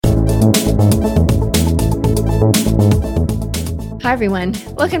Hi, everyone.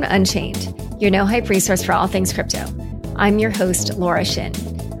 Welcome to Unchained, your no-hype resource for all things crypto. I'm your host, Laura Shin,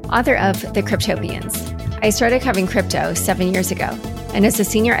 author of The Cryptopians. I started covering crypto 7 years ago, and as a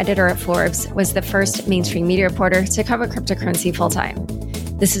senior editor at Forbes, was the first mainstream media reporter to cover cryptocurrency full-time.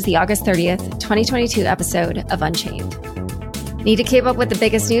 This is the August 30th, 2022 episode of Unchained. Need to keep up with the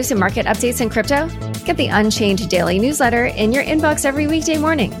biggest news and market updates in crypto? Get the Unchained daily newsletter in your inbox every weekday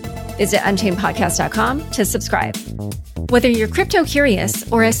morning. Visit unchainedpodcast.com to subscribe. Whether you're crypto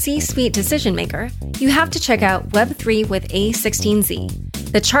curious or a C-suite decision maker, you have to check out Web3 with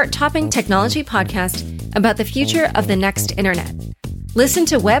A16Z, the chart-topping technology podcast about the future of the next internet. Listen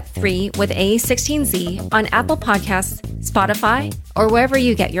to Web3 with A16Z on Apple Podcasts, Spotify, or wherever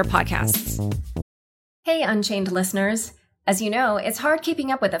you get your podcasts. Hey, Unchained listeners. As you know, it's hard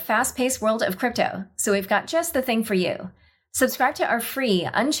keeping up with the fast-paced world of crypto, so we've got just the thing for you. Subscribe to our free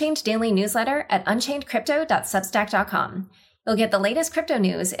Unchained daily newsletter at unchainedcrypto.substack.com. You'll get the latest crypto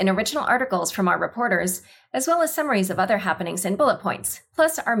news and original articles from our reporters, as well as summaries of other happenings and bullet points,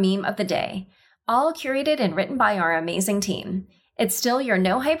 plus our meme of the day, all curated and written by our amazing team. It's still your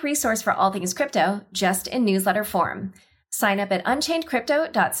no-hype resource for all things crypto, just in newsletter form. Sign up at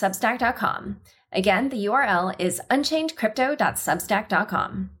unchainedcrypto.substack.com. Again, the URL is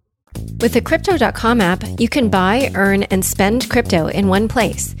unchainedcrypto.substack.com. With the Crypto.com app, you can buy, earn, and spend crypto in one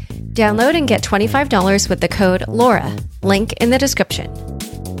place. Download and get $25 with the code LAURA, link in the description.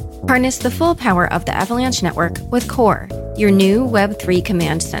 Harness the full power of the Avalanche network with Core, your new Web3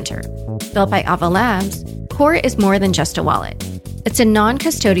 command center. Built by Ava Labs, Core is more than just a wallet. It's a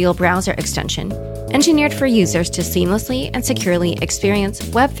non-custodial browser extension engineered for users to seamlessly and securely experience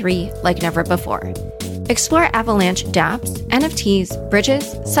Web3 like never before. Explore Avalanche dApps, NFTs,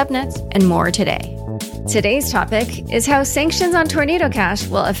 bridges, subnets, and more today. Today's topic is how sanctions on Tornado Cash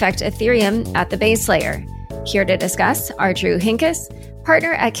will affect Ethereum at the base layer. Here to discuss are Drew Hinkes,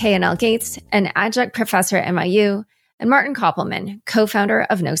 partner at K&L Gates and adjunct professor at NYU, and Martin Koppelman, co-founder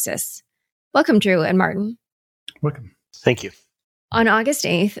of Gnosis. Welcome, Drew and Martin. Welcome. Thank you. On August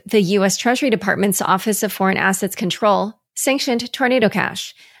 8th, the U.S. Treasury Department's Office of Foreign Assets Control sanctioned Tornado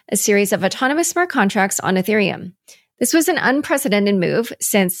Cash, a series of autonomous smart contracts on Ethereum. This was an unprecedented move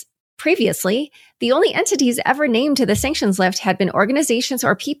since previously, the only entities ever named to the sanctions list had been organizations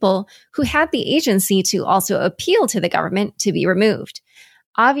or people who had the agency to also appeal to the government to be removed.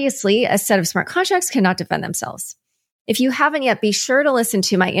 Obviously, a set of smart contracts cannot defend themselves. If you haven't yet, be sure to listen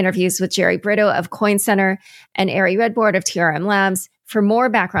to my interviews with Jerry Brito of Coin Center and Ari Redbord of TRM Labs for more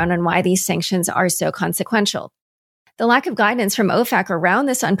background on why these sanctions are so consequential. The lack of guidance from OFAC around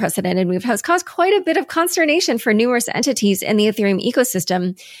this unprecedented move has caused quite a bit of consternation for numerous entities in the Ethereum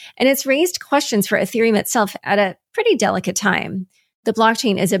ecosystem, and it's raised questions for Ethereum itself at a pretty delicate time. The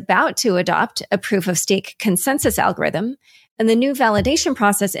blockchain is about to adopt a proof-of-stake consensus algorithm, and the new validation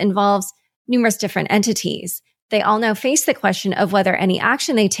process involves numerous different entities. They all now face the question of whether any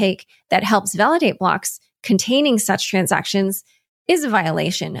action they take that helps validate blocks containing such transactions is a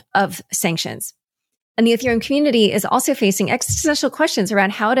violation of sanctions. And the Ethereum community is also facing existential questions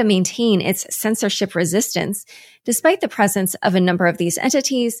around how to maintain its censorship resistance, despite the presence of a number of these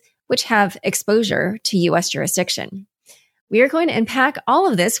entities which have exposure to U.S. jurisdiction. We are going to unpack all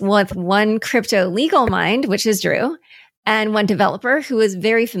of this with one crypto legal mind, which is Drew, and one developer who is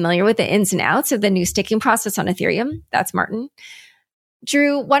very familiar with the ins and outs of the new staking process on Ethereum. That's Martin.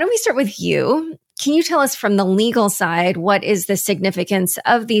 Drew, why don't we start with you? Can you tell us from the legal side, what is the significance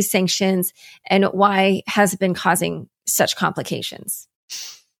of these sanctions and why has it been causing such complications?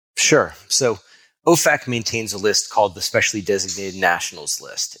 Sure. So OFAC maintains a list called the Specially Designated Nationals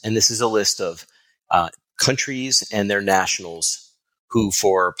List. And this is a list of countries and their nationals who,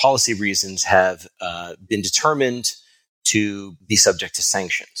 for policy reasons, have been determined to be subject to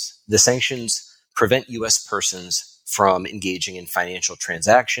sanctions. The sanctions prevent U.S. persons from engaging in financial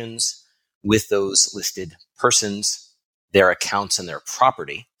transactions with those listed persons, their accounts, and their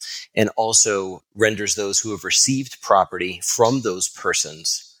property, and also renders those who have received property from those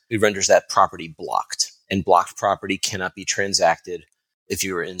persons, it renders that property blocked. And blocked property cannot be transacted. If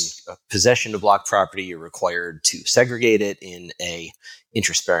you're in possession of blocked property, you're required to segregate it in a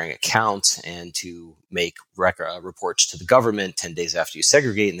interest-bearing account and to make reports to the government 10 days after you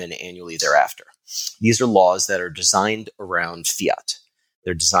segregate and then annually thereafter. These are laws that are designed around fiat.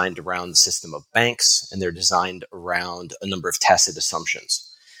 They're designed around the system of banks, and they're designed around a number of tacit assumptions.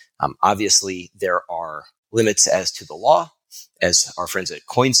 Obviously, there are limits as to the law. As our friends at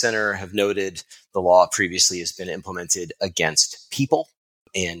Coin Center have noted, the law previously has been implemented against people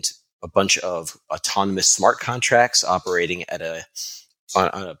and a bunch of autonomous smart contracts operating at a on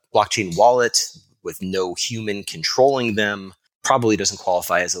a blockchain wallet with no human controlling them probably doesn't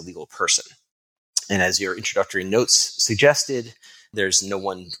qualify as a legal person. And as your introductory notes suggested, there's no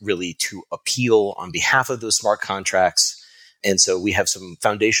one really to appeal on behalf of those smart contracts. And so we have some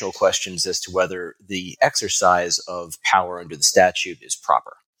foundational questions as to whether the exercise of power under the statute is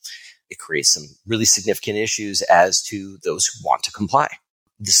proper. It creates some really significant issues as to those who want to comply.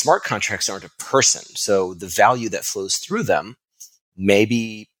 The smart contracts aren't a person, so the value that flows through them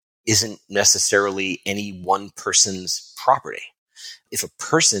maybe isn't necessarily any one person's property. If a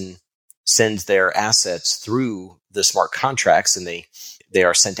person sends their assets through the smart contracts and they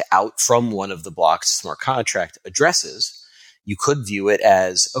are sent out from one of the blocked smart contract addresses, you could view it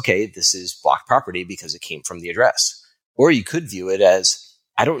as, okay, this is blocked property because it came from the address. Or you could view it as,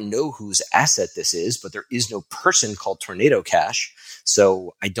 I don't know whose asset this is, but there is no person called Tornado Cash.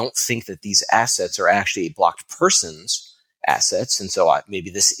 So I don't think that these assets are actually a blocked person's assets. And so maybe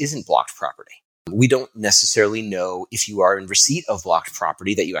this isn't blocked property. We don't necessarily know if you are in receipt of blocked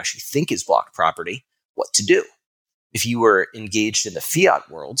property that you actually think is blocked property, what to do. If you were engaged in the fiat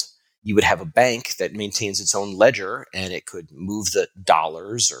world, you would have a bank that maintains its own ledger and it could move the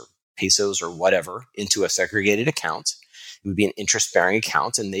dollars or pesos or whatever into a segregated account. It would be an interest-bearing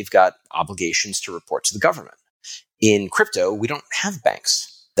account and they've got obligations to report to the government. In crypto, we don't have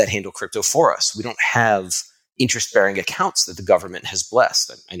banks that handle crypto for us. We don't have interest-bearing accounts that the government has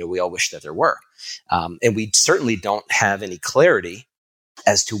blessed. I know we all wish that there were. And we certainly don't have any clarity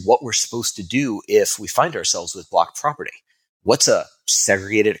as to what we're supposed to do if we find ourselves with blocked property. What's a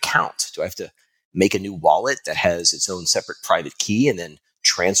segregated account? Do I have to make a new wallet that has its own separate private key and then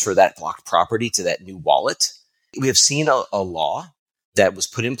transfer that blocked property to that new wallet? We have seen a law that was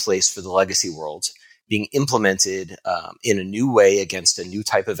put in place for the legacy world being implemented in a new way against a new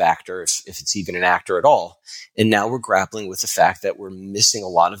type of actor, if it's even an actor at all. And now we're grappling with the fact that we're missing a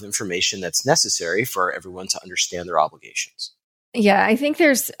lot of information that's necessary for everyone to understand their obligations. Yeah, I think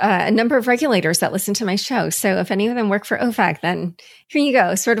there's a number of regulators that listen to my show. So if any of them work for OFAC, then here you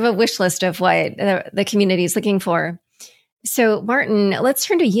go, sort of a wish list of what the community is looking for. So Martin, let's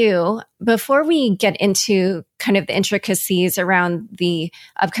turn to you. Before we get into kind of the intricacies around the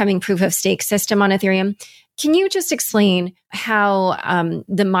upcoming proof of stake system on Ethereum, can you just explain how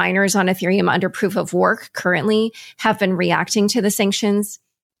the miners on Ethereum under proof of work currently have been reacting to the sanctions?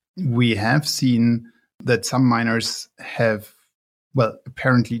 We have seen that some miners have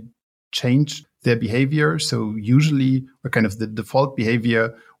apparently changed their behavior. So usually, or kind of the default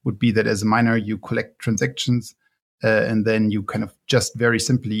behavior would be that as a miner, you collect transactions and then you kind of just very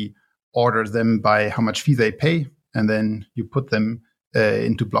simply order them by how much fee they pay. And then you put them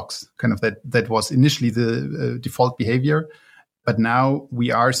into blocks. Kind of that was initially the default behavior. But now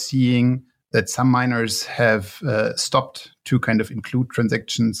we are seeing that some miners have stopped to kind of include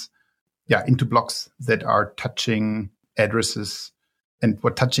transactions into blocks that are touching addresses. And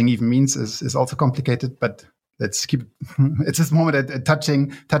what touching even means is also complicated, but let's keep it. It's this moment at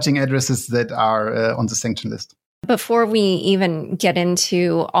touching addresses that are on the sanction list. Before we even get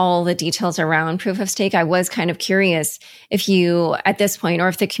into all the details around proof of stake, I was kind of curious if you at this point, or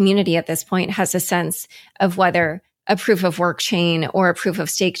if the community at this point has a sense of whether a proof of work chain or a proof of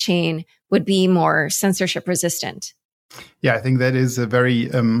stake chain would be more censorship resistant. Yeah, I think that is a very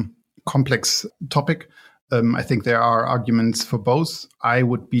complex topic. I think there are arguments for both. I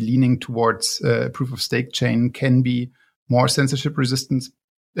would be leaning towards proof of stake chain can be more censorship resistant,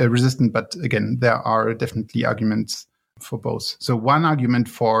 but again, there are definitely arguments for both. So one argument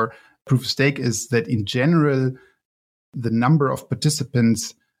for proof of stake is that in general, the number of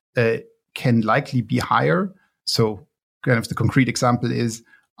participants can likely be higher. So kind of the concrete example is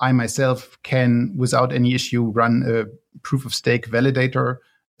I myself can, without any issue, run a proof of stake validator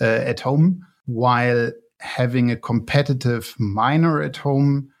at home, while having a competitive miner at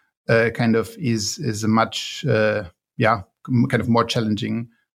home kind of is a much kind of more challenging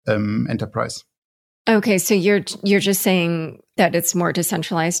enterprise. Okay, so you're just saying that it's more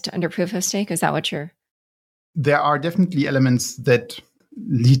decentralized under proof of stake? Is that what you're? There are definitely elements that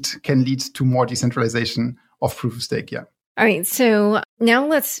can lead to more decentralization of proof of stake. Yeah. All right. So now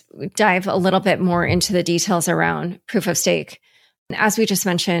let's dive a little bit more into the details around proof of stake. As we just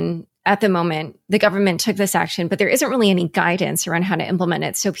mentioned, at the moment, the government took this action, but there isn't really any guidance around how to implement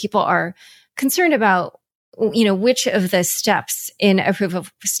it. So people are concerned about, which of the steps in a proof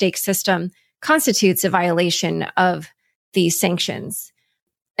of stake system constitutes a violation of these sanctions.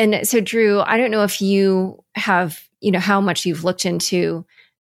 And so, Drew, I don't know if you have, how much you've looked into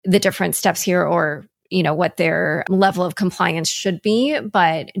the different steps here, or what their level of compliance should be.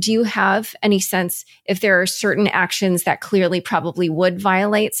 But do you have any sense if there are certain actions that clearly probably would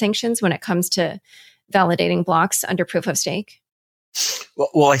violate sanctions when it comes to validating blocks under proof of stake?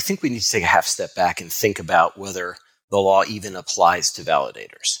 Well, I think we need to take a half step back and think about whether the law even applies to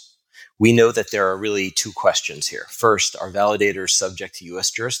validators. We know that there are really two questions here. First, are validators subject to U.S.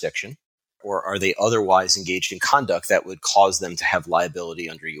 jurisdiction, or are they otherwise engaged in conduct that would cause them to have liability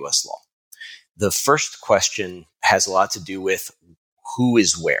under U.S. law? The first question has a lot to do with who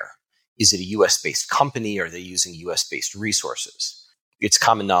is where. Is it a U.S.-based company? Are they using U.S.-based resources? It's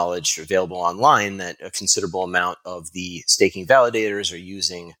common knowledge available online that a considerable amount of the staking validators are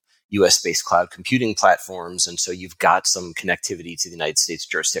using U.S.-based cloud computing platforms, and so you've got some connectivity to the United States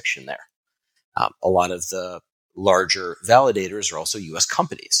jurisdiction there. A lot of the larger validators are also U.S.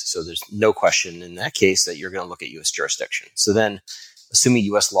 companies, so there's no question in that case that you're going to look at U.S. jurisdiction. So then, assuming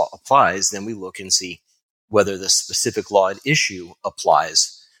U.S. law applies, then we look and see whether the specific law at issue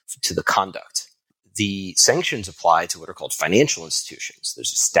applies to the conduct. The sanctions apply to what are called financial institutions.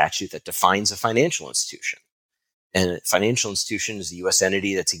 There's a statute that defines a financial institution. And a financial institution is a U.S.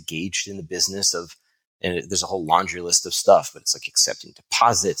 entity that's engaged in the business of, and there's a whole laundry list of stuff, but it's like accepting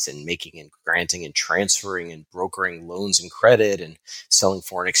deposits and making and granting and transferring and brokering loans and credit and selling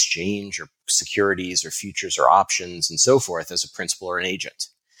foreign exchange or securities or futures or options and so forth as a principal or an agent.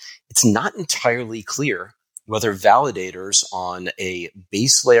 It's not entirely clear whether validators on a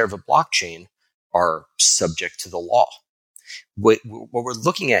base layer of a blockchain are subject to the law. What we're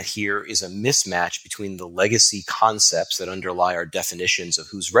looking at here is a mismatch between the legacy concepts that underlie our definitions of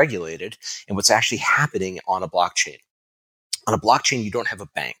who's regulated and what's actually happening on a blockchain. On a blockchain, you don't have a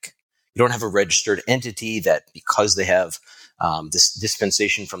bank. You don't have a registered entity that, because they have this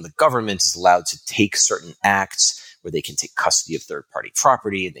dispensation from the government, is allowed to take certain acts where they can take custody of third-party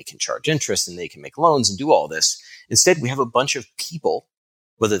property and they can charge interest and they can make loans and do all this. Instead, we have a bunch of people,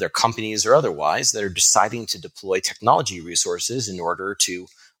 whether they're companies or otherwise, that are deciding to deploy technology resources in order to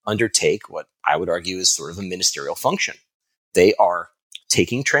undertake what I would argue is sort of a ministerial function. They are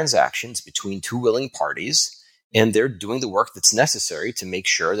taking transactions between two willing parties, and they're doing the work that's necessary to make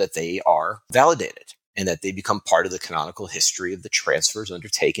sure that they are validated and that they become part of the canonical history of the transfers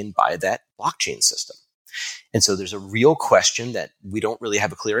undertaken by that blockchain system. And so there's a real question that we don't really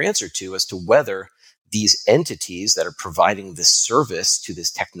have a clear answer to as to whether these entities that are providing this service to this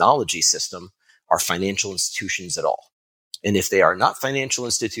technology system are financial institutions at all. And if they are not financial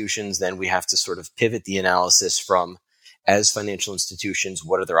institutions, then we have to sort of pivot the analysis from, as financial institutions,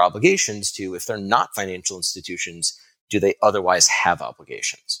 what are their obligations, to, if they're not financial institutions, do they otherwise have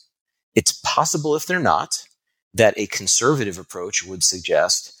obligations? It's possible, if they're not, that a conservative approach would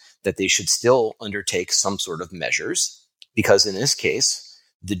suggest that they should still undertake some sort of measures, because in this case,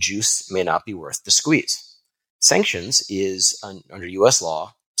 the juice may not be worth the squeeze. Sanctions is, under U.S.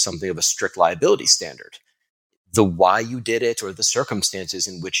 law, something of a strict liability standard. The why you did it or the circumstances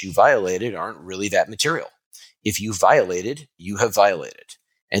in which you violated aren't really that material. If you violated, you have violated.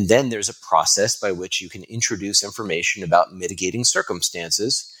 And then there's a process by which you can introduce information about mitigating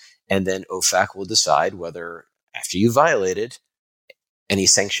circumstances, and then OFAC will decide whether, after you violated, any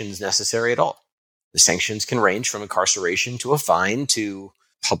sanctions necessary at all. The sanctions can range from incarceration to a fine to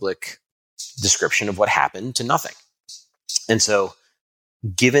public description of what happened to nothing. And so,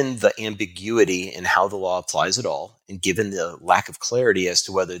 given the ambiguity in how the law applies at all, and given the lack of clarity as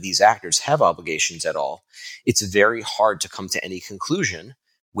to whether these actors have obligations at all, it's very hard to come to any conclusion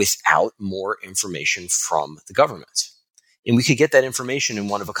without more information from the government. And we could get that information in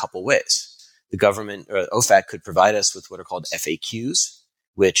one of a couple ways. The government, or OFAC, could provide us with what are called FAQs,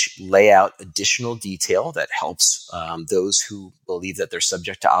 which lay out additional detail that helps those who believe that they're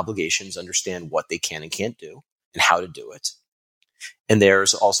subject to obligations understand what they can and can't do and how to do it. And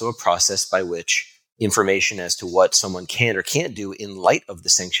there's also a process by which information as to what someone can or can't do in light of the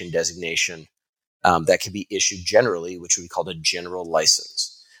sanction designation that can be issued generally, which would be called a general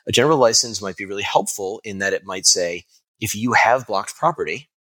license. A general license might be really helpful in that it might say, if you have blocked property,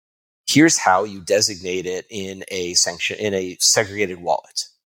 here's how you designate it in a segregated wallet.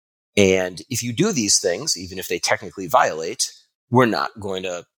 And if you do these things, even if they technically violate, we're not going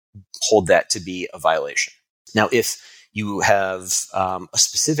to hold that to be a violation. Now, if you have a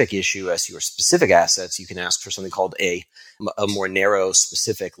specific issue as to your specific assets, you can ask for something called a more narrow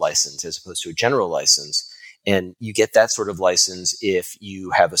specific license as opposed to a general license. And you get that sort of license if you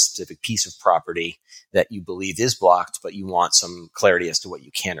have a specific piece of property that you believe is blocked, but you want some clarity as to what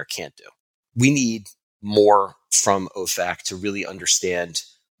you can or can't do. We need more from OFAC to really understand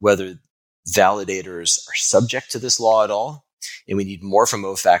whether validators are subject to this law at all, And we need more from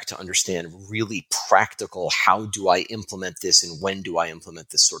OFAC to understand really practical, how do I implement this and when do I implement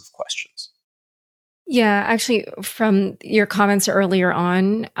this sort of questions. Yeah, actually, from your comments earlier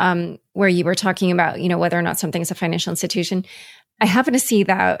on, where you were talking about, whether or not something is a financial institution, I happen to see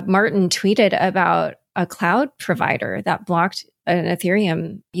that Martin tweeted about a cloud provider that blocked an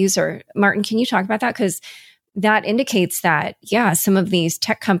Ethereum user. Martin, can you talk about that? Because that indicates that, some of these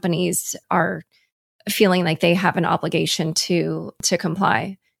tech companies are feeling like they have an obligation to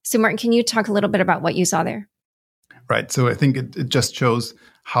comply. So Martin, can you talk a little bit about what you saw there? Right. So I think it just shows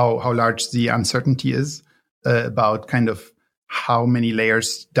how large the uncertainty is about kind of how many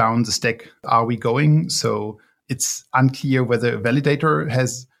layers down the stack are we going. So it's unclear whether a validator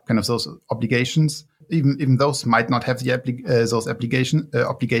has kind of those obligations. Even those might not have those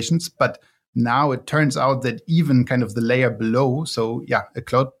obligations. But now it turns out that even kind of the layer below, so a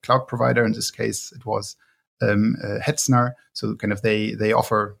cloud provider, in this case, it was Hetzner. So kind of they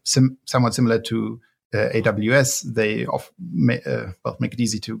offer somewhat similar to AWS. They make it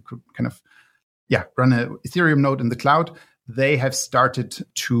easy to kind of run an Ethereum node in the cloud. They have started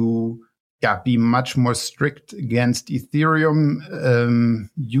to be much more strict against Ethereum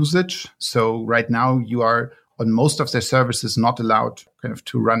usage. So right now you are on most of their services not allowed kind of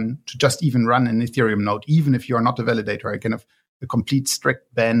to just even run an Ethereum node, even if you are not a validator. Kind of a complete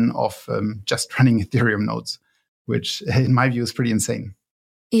strict ban of just running Ethereum nodes, which in my view is pretty insane.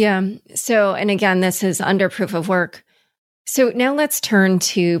 Yeah. So, and again, this is under proof of work. So now let's turn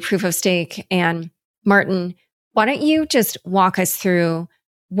to proof of stake. And Martin, why don't you just walk us through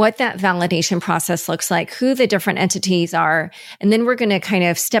what that validation process looks like, who the different entities are, and then we're going to kind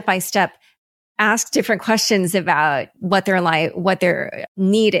of step by step ask different questions about what their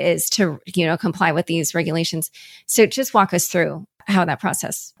need is to, comply with these regulations. So just walk us through how that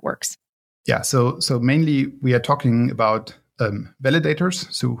process works. Yeah. So mainly we are talking about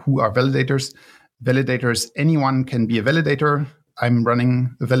validators. So who are validators? Validators, anyone can be a validator. I'm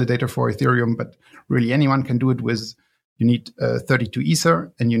running a validator for Ethereum, but really anyone can do it you need 32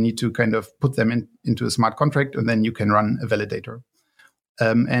 Ether, and you need to kind of put them into a smart contract, and then you can run a validator.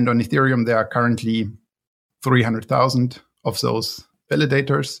 And on Ethereum, there are currently 300,000 of those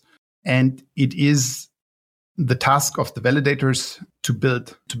validators. And it is the task of the validators to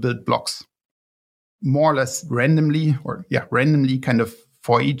build blocks more or less randomly kind of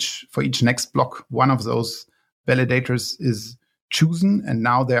for each next block. One of those validators is chosen. And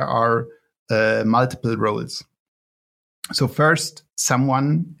now there are multiple roles. So first,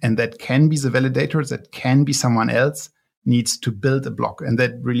 someone, and that can be the validator, that can be someone else, needs to build a block. And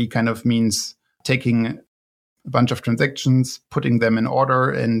that really kind of means taking a bunch of transactions, putting them in order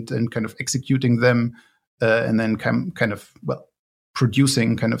and kind of executing them, and then kind of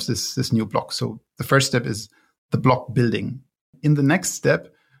producing kind of this new block. So the first step is the block building. In the next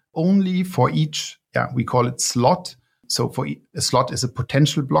step, only for each, we call it slot. So for a slot is a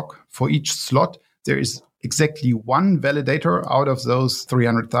potential block. For each slot, there is exactly one validator out of those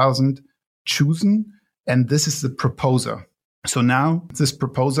 300,000 chosen. And this is the proposer. So now this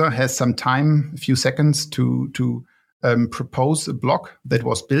proposer has some time, a few seconds to propose a block that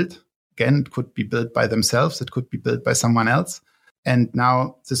was built. Again, it could be built by themselves. It could be built by someone else. And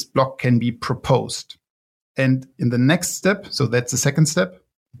now this block can be proposed. And in the next step, so that's the second step,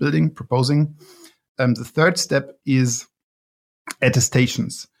 building, proposing. The third step is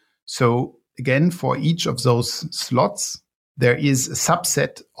attestations. So again, for each of those slots, there is a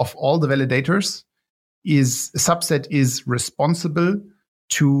subset of all the validators. A subset is responsible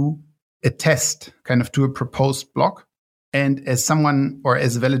to attest kind of to a proposed block. And as someone or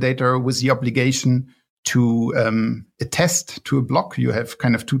as a validator with the obligation to attest to a block, you have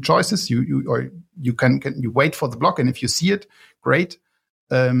kind of two choices. You wait for the block, and if you see it, great.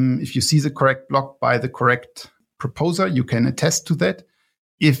 If you see the correct block by the correct proposer, you can attest to that.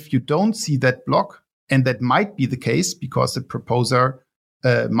 If you don't see that block, and that might be the case because the proposer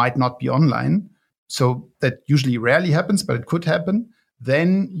might not be online, so that usually rarely happens, but it could happen,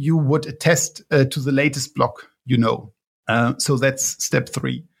 then you would attest to the latest block, So that's step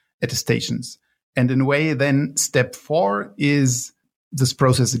 3, attestations. And in a way, then step 4 is this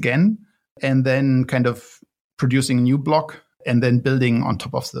process again, and then kind of producing a new block and then building on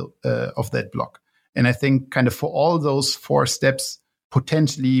top of that block. And I think kind of for all those 4 steps,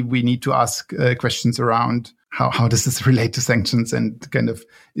 potentially we need to ask questions around how does this relate to sanctions, and kind of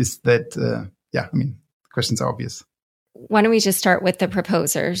is that, questions are obvious. Why don't we just start with the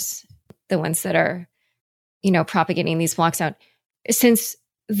proposers, the ones that are, propagating these blocks out? Since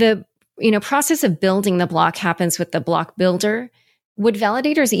the, process of building the block happens with the block builder, would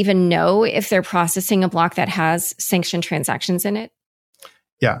validators even know if they're processing a block that has sanctioned transactions in it?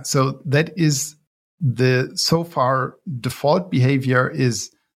 Yeah, so that is the so far default behavior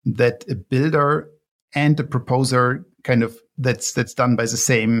is that a builder and a proposer kind of that's done by the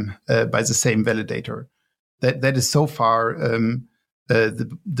same validator. That is so far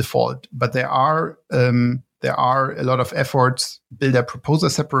the default. But there are a lot of efforts, builder proposer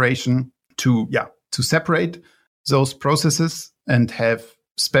separation to separate those processes and have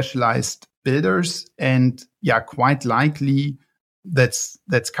specialized builders. And quite likely that's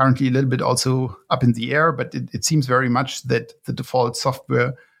currently a little bit also up in the air, but it seems very much that the default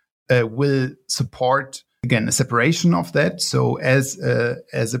software will support, again, a separation of that. So as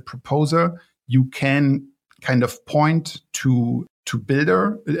a proposer, you can kind of point to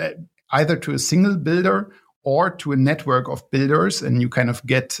builder, either to a single builder or to a network of builders, and you kind of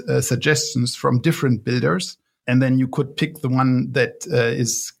get suggestions from different builders. And then you could pick the one that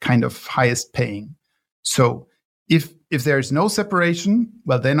is kind of highest paying. So if there is no separation,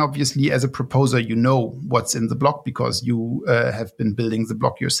 well, then obviously as a proposer, you know what's in the block because you have been building the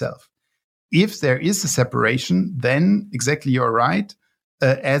block yourself. If there is a separation, then exactly you're right.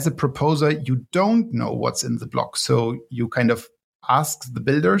 As a proposer, you don't know what's in the block. So you kind of ask the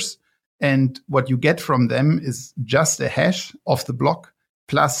builders, and what you get from them is just a hash of the block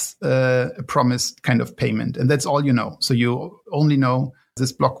plus a promised kind of payment. And that's all you know. So you only know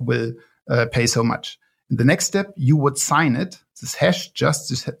this block will pay so much. In the next step, you would sign it, this hash, just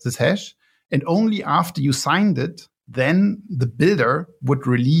this hash. And only after you signed it, then the builder would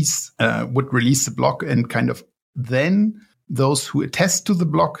release the block, and kind of then those who attest to the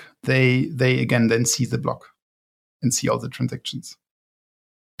block, they again then see the block and see all the transactions.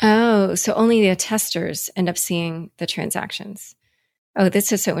 Oh, so only the attesters end up seeing the transactions. Oh,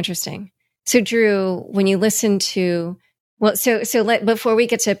 this is so interesting. So Drew, when you listen to, before we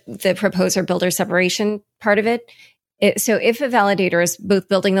get to the proposer builder separation part of it, so if a validator is both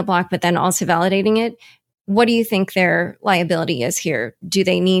building the block but then also validating it, what do you think their liability is here? Do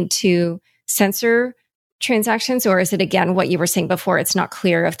they need to censor transactions, or is it, again, what you were saying before, it's not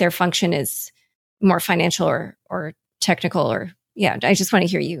clear if their function is more financial or technical? Or I just want to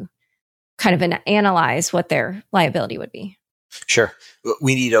hear you kind of analyze what their liability would be. Sure.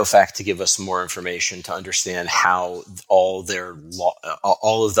 We need OFAC to give us more information to understand how all of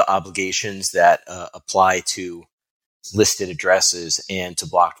the obligations that apply to listed addresses and to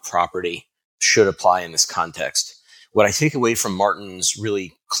blocked property should apply in this context. What I take away from Martin's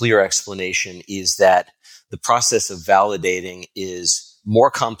really clear explanation is that the process of validating is more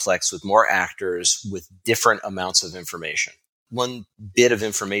complex with more actors with different amounts of information. One bit of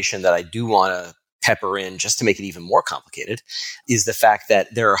information that I do want to pepper in just to make it even more complicated is the fact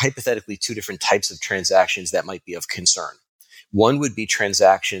that there are hypothetically two different types of transactions that might be of concern. One would be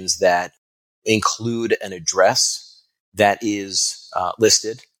transactions that include an address that is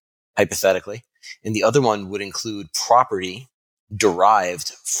listed, hypothetically, and the other one would include property derived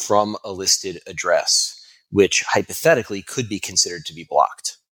from a listed address, which hypothetically could be considered to be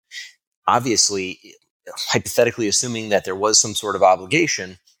blocked. Obviously, hypothetically assuming that there was some sort of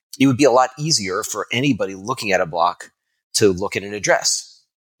obligation, it would be a lot easier for anybody looking at a block to look at an address,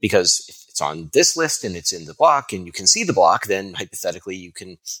 because if it's on this list and it's in the block and you can see the block, then hypothetically you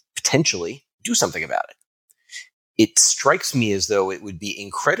can potentially do something about it. It strikes me as though it would be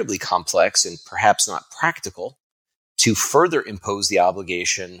incredibly complex and perhaps not practical to further impose the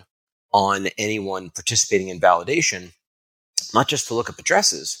obligation on anyone participating in validation, not just to look up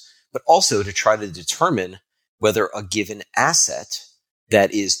addresses, but also to try to determine whether a given asset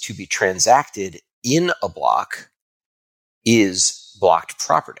that is to be transacted in a block is blocked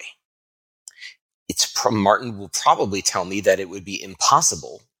property. Martin will probably tell me that it would be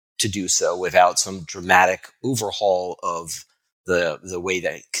impossible to do so without some dramatic overhaul of the way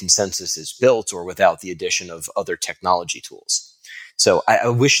that consensus is built, or without the addition of other technology tools. So I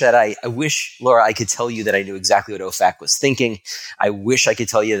wish, Laura, I could tell you that I knew exactly what OFAC was thinking. I wish I could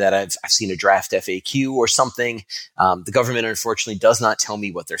tell you that I've seen a draft FAQ or something. The government, unfortunately, does not tell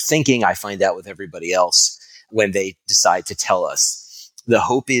me what they're thinking. I find out with everybody else when they decide to tell us. The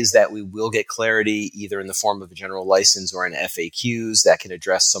hope is that we will get clarity either in the form of a general license or in FAQs that can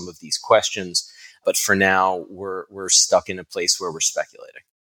address some of these questions. But for now, we're stuck in a place where we're speculating.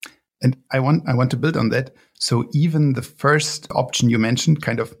 And I want to build on that. So even the first option you mentioned,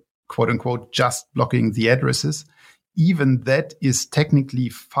 kind of quote unquote, just blocking the addresses, even that is technically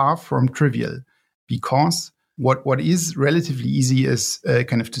far from trivial, because what is relatively easy is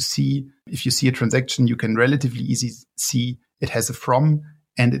kind of to see, if you see a transaction, you can relatively easy see it has a from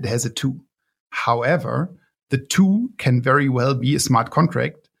and it has a to. However, the two can very well be a smart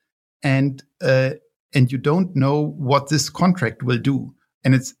contract, and you don't know what this contract will do.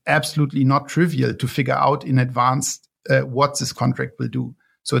 And it's absolutely not trivial to figure out in advance what this contract will do.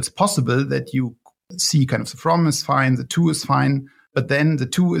 So it's possible that you see kind of the from is fine, the to is fine, but then the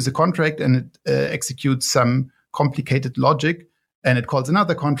to is a contract and it executes some complicated logic, and it calls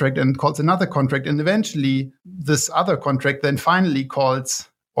another contract and it calls another contract. And eventually this other contract then finally calls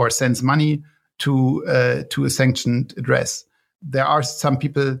or sends money to a sanctioned address. There are some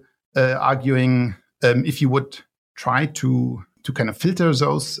people arguing if you would try to kind of filter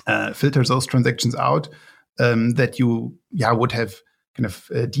those transactions out, that you would have kind of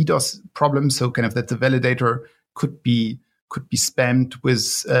DDoS problems. So kind of that the validator could be spammed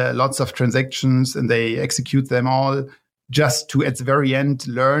with lots of transactions, and they execute them all just to at the very end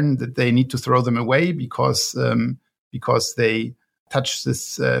learn that they need to throw them away because they touch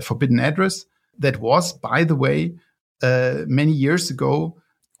this forbidden address. That was, by the way, many years ago,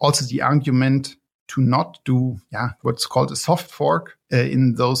 also the argument to not do what's called a soft fork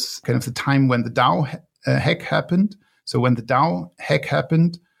in those kind of the time when the DAO hack happened. So when the DAO hack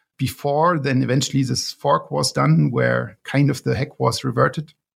happened, before then eventually this fork was done where kind of the hack was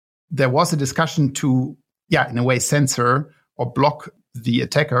reverted, there was a discussion to, in a way, censor or block the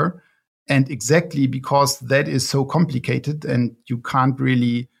attacker. And exactly because that is so complicated and you can't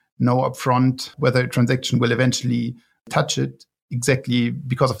really know upfront whether a transaction will eventually touch it, exactly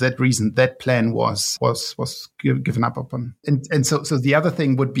because of that reason, that plan was given up upon. And so the other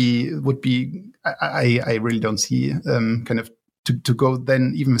thing would be I really don't see kind of to go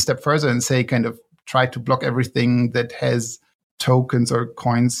then even a step further and say kind of try to block everything that has tokens or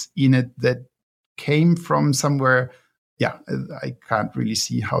coins in it that came from somewhere. I can't really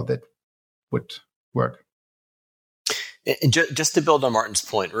see how that would work. And just to build on Martin's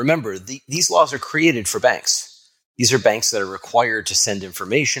point, remember, these laws are created for banks. These are banks that are required to send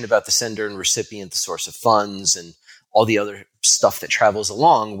information about the sender and recipient, the source of funds, and all the other stuff that travels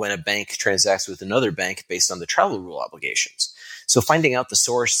along when a bank transacts with another bank based on the travel rule obligations. So finding out the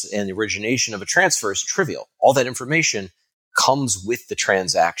source and the origination of a transfer is trivial. All that information comes with the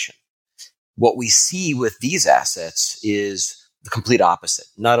transaction. What we see with these assets is the complete opposite.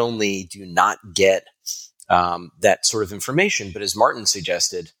 Not only do you not get that sort of information, but as Martin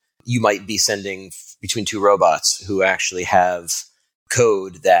suggested, you might be sending between two robots who actually have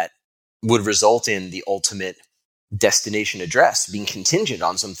code that would result in the ultimate destination address being contingent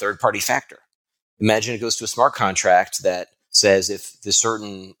on some third-party factor. Imagine it goes to a smart contract that says if this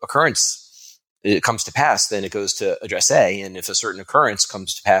certain occurrence it comes to pass, then it goes to address A, and if a certain occurrence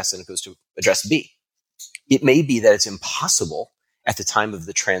comes to pass, then it goes to address B. It may be that it's impossible at the time of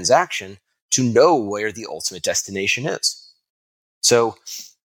the transaction to know where the ultimate destination is. So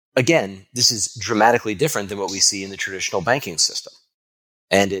again, this is dramatically different than what we see in the traditional banking system.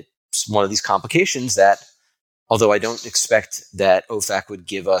 And it's one of these complications that, although I don't expect that OFAC would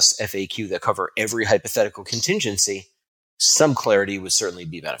give us FAQ that cover every hypothetical contingency, some clarity would certainly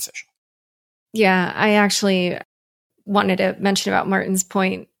be beneficial. Yeah, I actually wanted to mention about Martin's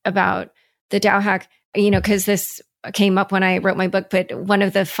point about the DAO hack, because this came up when I wrote my book. But one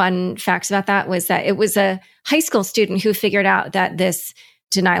of the fun facts about that was that it was a high school student who figured out that this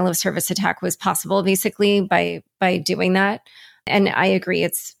denial of service attack was possible basically by doing that. And I agree.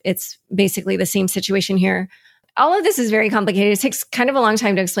 It's basically the same situation here. All of this is very complicated. It takes kind of a long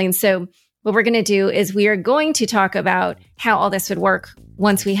time to explain. So what we're going to do is we are going to talk about how all this would work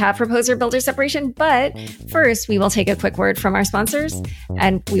once we have proposer-builder separation. But first, we will take a quick word from our sponsors,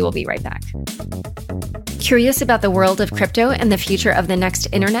 and we will be right back. Curious about the world of crypto and the future of the next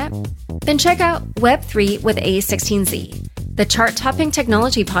internet? Then check out Web3 with A16Z, the chart-topping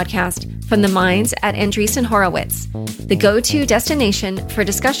technology podcast from the minds at Andreessen Horowitz, the go-to destination for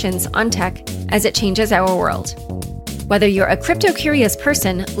discussions on tech as it changes our world. Whether you're a crypto-curious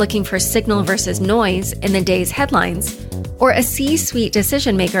person looking for signal versus noise in the day's headlines, or a C-suite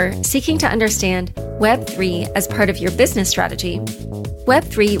decision maker seeking to understand Web3 as part of your business strategy,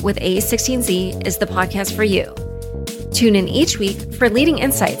 Web3 with A16Z is the podcast for you. Tune in each week for leading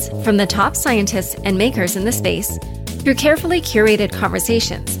insights from the top scientists and makers in the space through carefully curated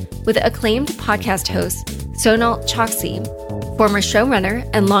conversations with acclaimed podcast host Sonal Chokshi, former showrunner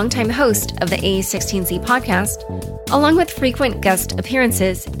and longtime host of the A16Z podcast, along with frequent guest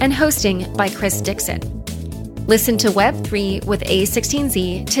appearances and hosting by Chris Dixon. Listen to Web3 with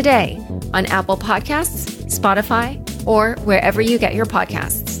A16Z today on Apple Podcasts, Spotify, or wherever you get your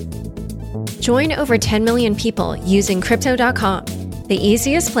podcasts. Join over 10 million people using Crypto.com, the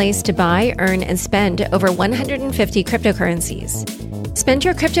easiest place to buy, earn, and spend over 150 cryptocurrencies. Spend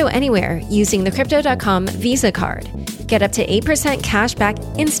your crypto anywhere using the Crypto.com Visa card. Get up to 8% cash back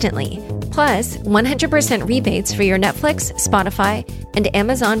instantly, plus 100% rebates for your Netflix, Spotify, and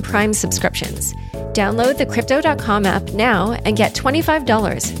Amazon Prime subscriptions. Download the Crypto.com app now and get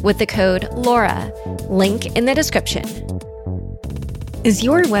 $25 with the code LAURA. Link in the description. Is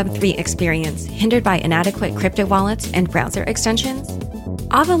your Web3 experience hindered by inadequate crypto wallets and browser extensions?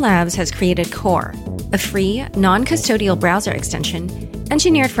 Ava Labs has created Core, a free, non-custodial browser extension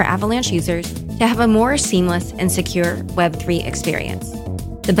engineered for Avalanche users to have a more seamless and secure Web3 experience.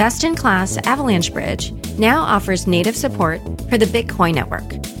 The best-in-class Avalanche Bridge now offers native support for the Bitcoin network.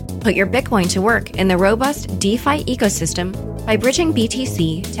 Put your Bitcoin to work in the robust DeFi ecosystem by bridging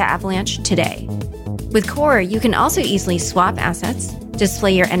BTC to Avalanche today. With Core, you can also easily swap assets,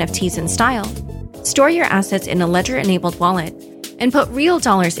 display your NFTs in style, store your assets in a Ledger-enabled wallet, and put real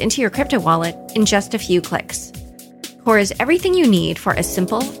dollars into your crypto wallet in just a few clicks. Core is everything you need for a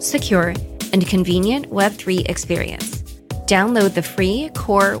simple, secure, and convenient Web3 experience. Download the free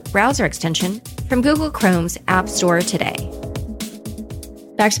Core browser extension from Google Chrome's App Store today.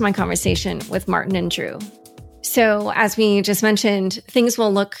 Back to my conversation with Martin and Drew. So as we just mentioned, things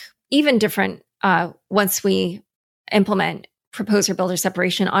will look even different once we implement proposer builder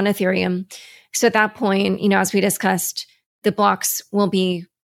separation on Ethereum. So at that point, as we discussed, the blocks will be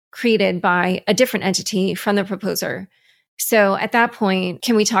created by a different entity from the proposer. So at that point,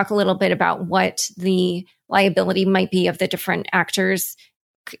 can we talk a little bit about what the liability might be of the different actors?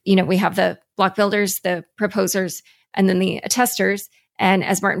 We have the block builders, the proposers, and then the attesters. And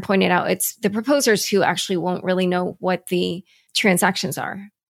as Martin pointed out, it's the proposers who actually won't really know what the transactions are.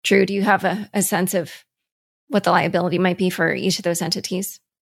 Drew, do you have a sense of what the liability might be for each of those entities?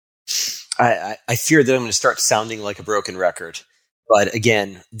 I fear that I'm going to start sounding like a broken record. But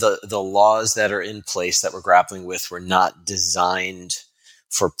again, the laws that are in place that we're grappling with were not designed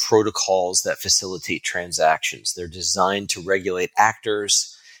for protocols that facilitate transactions. They're designed to regulate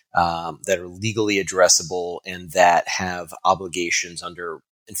actors that are legally addressable and that have obligations under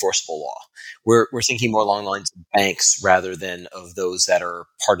enforceable law. We're thinking more along the lines of banks rather than of those that are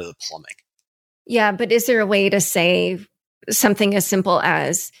part of the plumbing. Yeah, but is there a way to say something as simple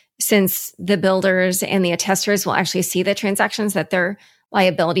as, since the builders and the attesters will actually see the transactions, that their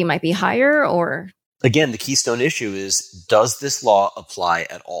liability might be higher? Or again, the keystone issue is, does this law apply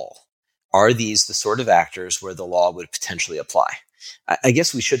at all? Are these the sort of actors where the law would potentially apply? I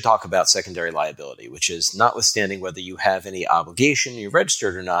guess we should talk about secondary liability, which is notwithstanding whether you have any obligation, you're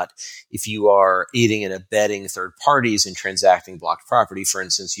registered or not. If you are aiding and abetting third parties in transacting blocked property, for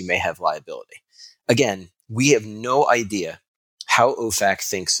instance, you may have liability. Again, we have no idea how OFAC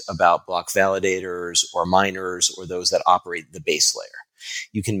thinks about block validators or miners or those that operate the base layer.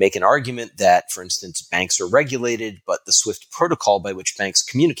 You can make an argument that, for instance, banks are regulated, but the SWIFT protocol by which banks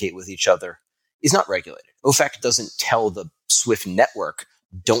communicate with each other is not regulated. OFAC doesn't tell the SWIFT network,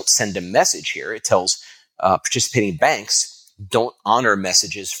 don't send a message here. It tells participating banks, don't honor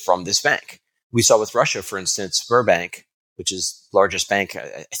messages from this bank. We saw with Russia, for instance, Sberbank, which is the largest bank,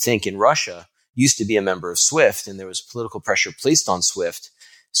 I think, in Russia, used to be a member of SWIFT, and there was political pressure placed on SWIFT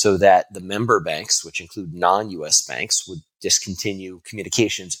so that the member banks, which include non-US banks, would discontinue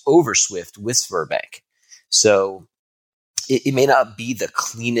communications over SWIFT with Sberbank. So it may not be the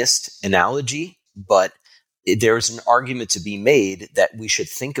cleanest analogy, but there's an argument to be made that we should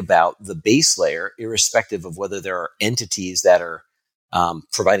think about the base layer, irrespective of whether there are entities that are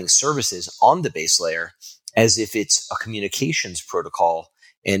providing services on the base layer, as if it's a communications protocol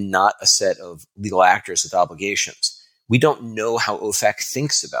and not a set of legal actors with obligations. We don't know how OFAC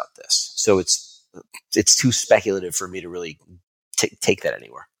thinks about this. So it's too speculative for me to really take that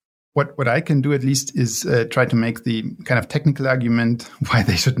anywhere. What I can do at least is try to make the kind of technical argument why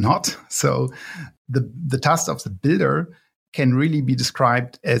they should not. So the task of the builder can really be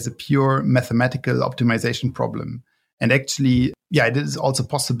described as a pure mathematical optimization problem. And actually, it is also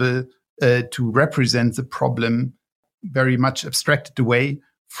possible to represent the problem very much abstracted away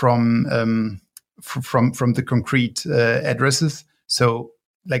from the concrete addresses. So,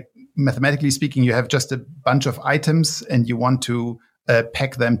 like mathematically speaking, you have just a bunch of items and you want to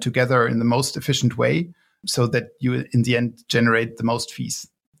pack them together in the most efficient way so that you, in the end, generate the most fees.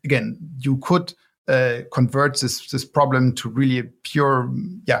 Again, you could convert this problem to really a pure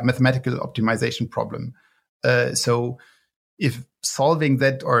mathematical optimization problem. So if solving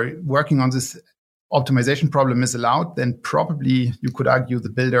that or working on this optimization problem is allowed, then probably you could argue the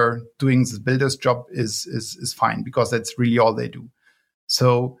builder doing the builder's job is fine, because that's really all they do.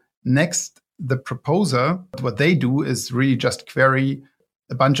 So next, the proposer, what they do is really just query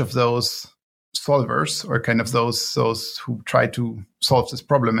a bunch of those solvers, or kind of those who try to solve this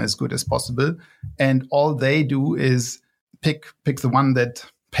problem as good as possible. And all they do is pick the one that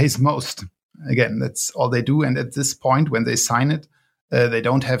pays most. Again, that's all they do. And at this point, when they sign it, they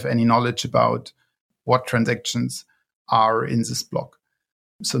don't have any knowledge about what transactions are in this block.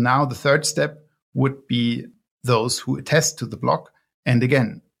 So now the third step would be those who attest to the block. And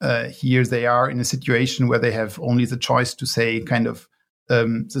again, here they are in a situation where they have only the choice to say kind of,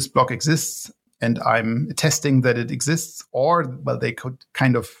 this block exists and I'm attesting that it exists, or, well, they could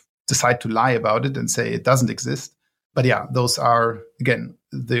kind of decide to lie about it and say it doesn't exist. But yeah, those are, again,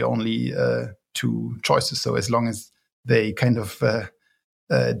 the only two choices. So as long as they kind of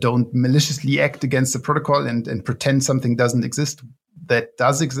don't maliciously act against the protocol and pretend something doesn't exist that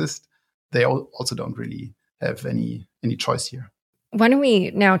does exist, they also don't really have any choice here. Why don't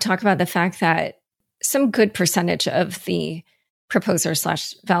we now talk about the fact that some good percentage of the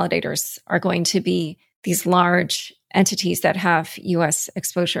proposers/validators are going to be these large entities that have US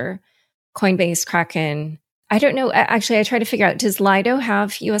exposure. Coinbase, Kraken. I don't know. Actually, I try to figure out, does Lido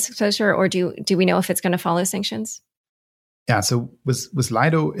have US exposure, or do we know if it's going to follow sanctions? Yeah, so with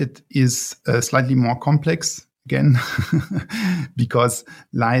Lido, it is slightly more complex again, because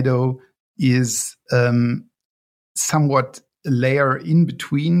Lido is somewhat a layer in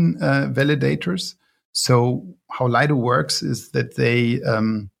between validators. So how Lido works is that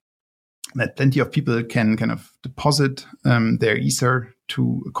that plenty of people can kind of deposit their Ether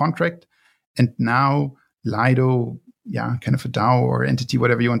to a contract. And now Lido, kind of a DAO or entity,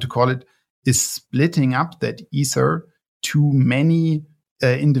 whatever you want to call it, is splitting up that Ether to many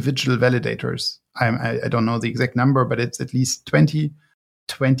individual validators. I don't know the exact number, but it's at least 20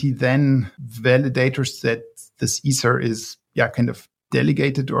 then validators that this Ether is kind of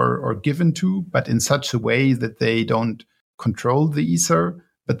delegated or given to, but in such a way that they don't control the Ether,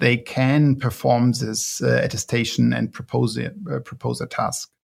 but they can perform this attestation and propose a task.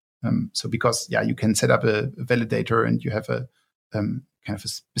 So because you can set up a validator and you have a kind of a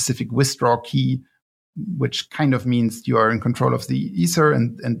specific withdraw key, which kind of means you are in control of the Ether,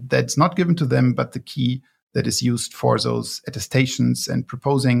 and that's not given to them, but the key that is used for those attestations and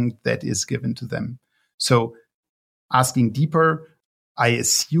proposing, that is given to them. So asking deeper, I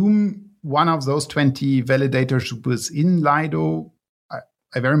assume one of those 20 validators was in Lido.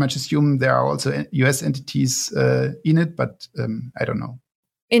 I very much assume there are also US entities in it, but I don't know.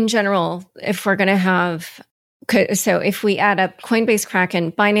 In general, if we're going to have, so if we add up Coinbase,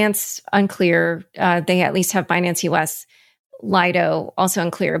 Kraken, Binance, unclear, they at least have Binance US, Lido, also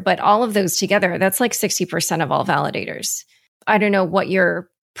unclear, but all of those together, that's like 60% of all validators. I don't know what your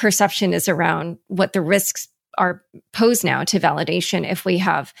perception is around what the risks are posed now to validation if we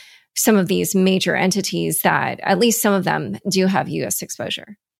have some of these major entities that at least some of them do have US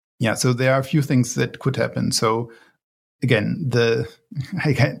exposure. Yeah, so there are a few things that could happen. So again,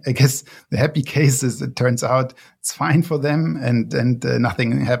 I guess the happy case is it turns out it's fine for them and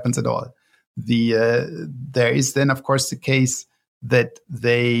nothing happens at all. There is then, of course, the case that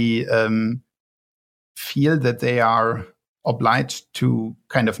they feel that they are obliged to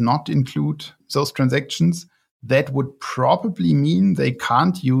kind of not include those transactions. That would probably mean they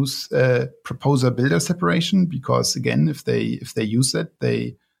can't use proposer-builder separation, because again, if they use it,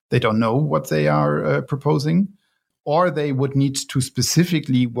 they don't know what they are proposing, or they would need to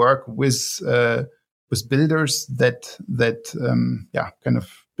specifically work with builders that kind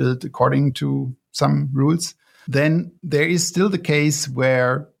of build according to some rules. Then there is still the case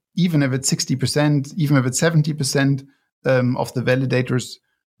where even if it's 60%, even if it's 70% of the validators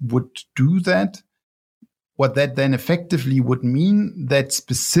would do that, what that then effectively would mean that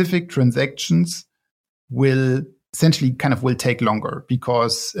specific transactions will essentially will take longer,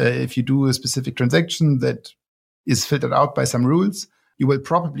 because if you do a specific transaction that is filtered out by some rules, you will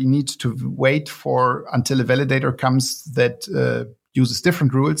probably need to wait until a validator comes that uses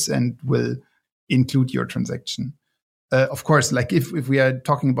different rules and will include your transaction. Of course, like if we are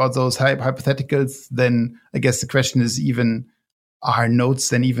talking about those hypotheticals, then I guess the question is are nodes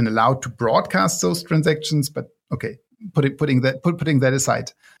then even allowed to broadcast those transactions? But okay, putting that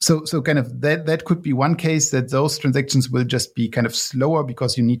aside. So kind of that could be one case, that those transactions will just be kind of slower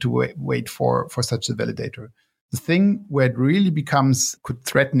because you need to wait for such a validator. The thing where it really could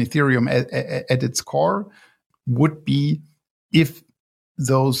threaten Ethereum at its core would be if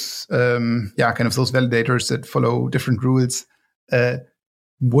those those validators that follow different rules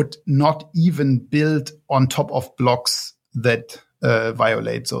would not even build on top of blocks that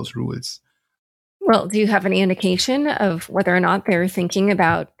violate those rules. Well, do you have any indication of whether or not they're thinking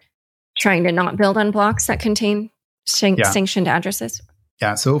about trying to not build on blocks that contain sanctioned addresses?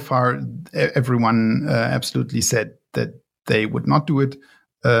 yeah, so far everyone absolutely said that they would not do it.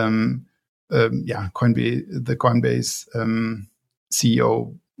 The Coinbase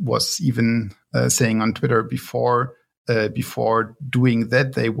CEO was even saying on Twitter before doing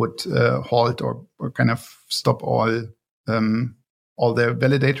that they would halt or kind of stop all their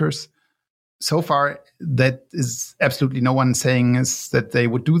validators. So far, that is absolutely no one saying is that they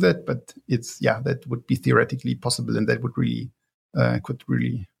would do that, but that would be theoretically possible, and that would really could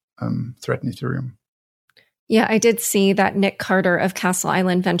really threaten Ethereum. Yeah, I did see that Nick Carter of Castle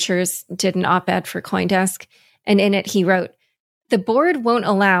Island Ventures did an op-ed for CoinDesk, and in it he wrote, "The board won't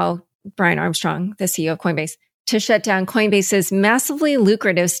allow Brian Armstrong, the CEO of Coinbase, to shut down Coinbase's massively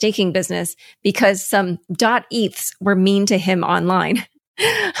lucrative staking business because some .eths were mean to him online."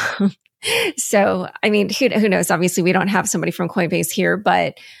 So, I mean, who knows? Obviously, we don't have somebody from Coinbase here,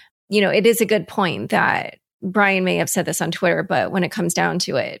 but, it is a good point that Brian may have said this on Twitter, but when it comes down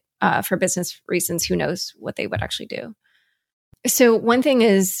to it, for business reasons, who knows what they would actually do. So one thing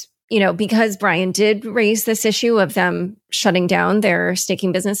is, because Brian did raise this issue of them shutting down their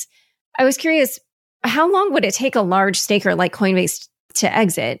staking business, I was curious, how long would it take a large staker like Coinbase to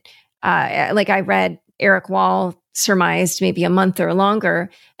exit? Like I read Eric Wall surmised maybe a month or longer.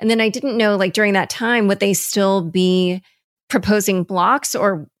 And then I didn't know, like during that time, would they still be proposing blocks,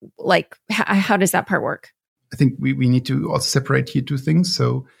 or like how does that part work? I think we need to also separate here two things.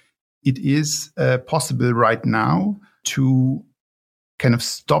 So it is possible right now to kind of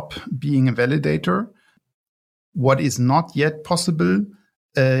stop being a validator. What is not yet possible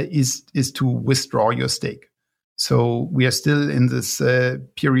is to withdraw your stake. So we are still in this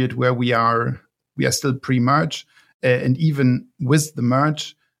period where we are still pre-merge, and even with the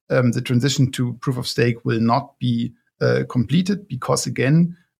merge, the transition to proof of stake will not be completed, because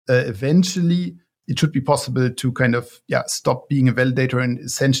again, eventually it should be possible to kind of stop being a validator and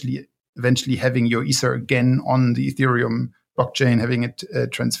eventually having your Ether again on the Ethereum blockchain, having it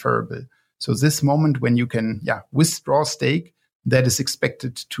transferable. So this moment when you can withdraw stake, that is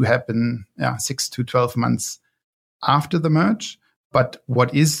expected to happen 6 to 12 months after the merge. But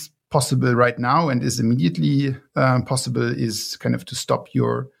what is possible right now and is immediately possible is kind of to stop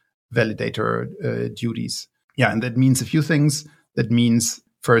your validator duties. Yeah, and that means a few things. That means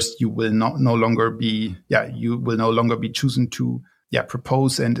first, you will no longer be chosen to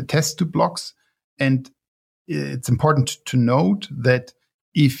propose and attest to blocks. And it's important to note that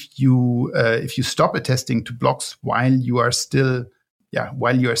if you stop attesting to blocks while you are still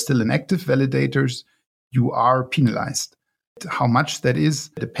an active validator, you are penalized. How much that is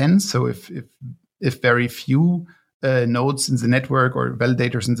depends. So if very few nodes in the network or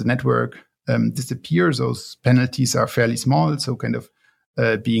validators in the network disappear, those penalties are fairly small. So kind of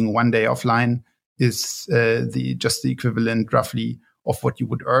being 1 day offline is just the equivalent roughly of what you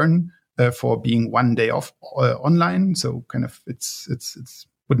would earn for being 1 day off online. So kind of it's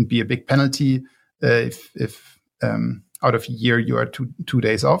wouldn't be a big penalty if out of a year you are two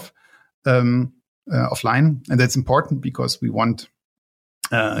days off offline, and that's important because we want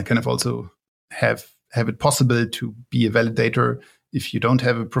kind of also have it possible to be a validator if you don't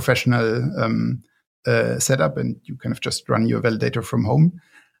have a professional setup and you kind of just run your validator from home.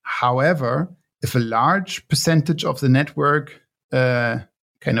 However, if a large percentage of the network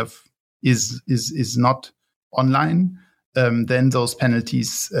kind of is not online, then those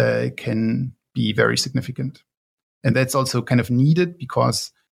penalties can be very significant. And that's also kind of needed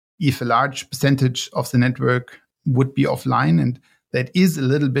because if a large percentage of the network would be offline, and that is a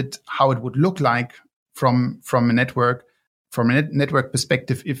little bit how it would look like from a network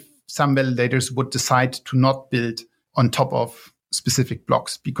perspective, if some validators would decide to not build on top of specific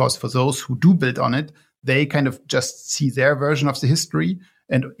blocks, because for those who do build on it, they kind of just see their version of the history,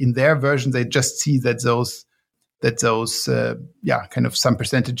 and in their version, they just see that those kind of some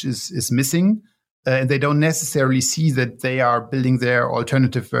percentage is missing. And they don't necessarily see that they are building their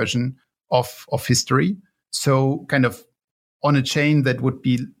alternative version of history. So kind of on a chain that would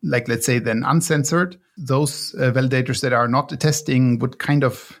be like, let's say, then uncensored, those validators that are not attesting would kind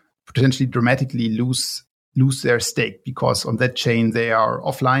of potentially dramatically lose their stake, because on that chain they are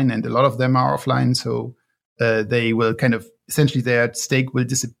offline, and a lot of them are offline. So they will kind of essentially their stake will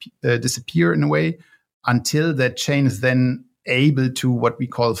disappear in a way until that chain is then able to what we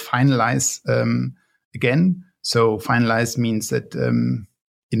call finalize again. So finalize means that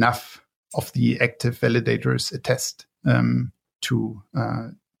enough of the active validators attest to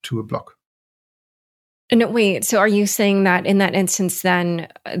a block. No, wait, so are you saying that in that instance then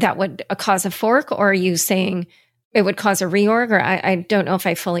that would cause a fork, or are you saying it would cause a reorg? Or I don't know if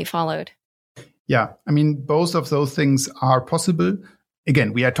I fully followed. Yeah, I mean, both of those things are possible.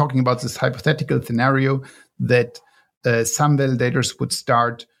 again, we are talking about this hypothetical scenario that some validators would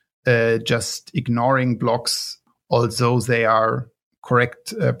start just ignoring blocks, although they are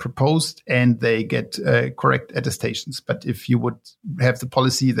correct proposed and they get correct attestations. But if you would have the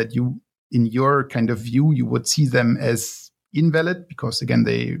policy that you, in your kind of view, you would see them as invalid because, again,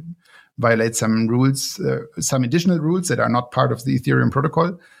 they violate some rules, some additional rules that are not part of the Ethereum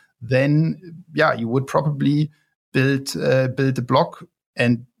protocol, then, yeah, you would probably build a block,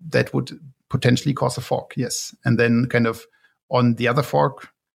 and that would potentially cause a fork, yes. And then kind of on the other fork,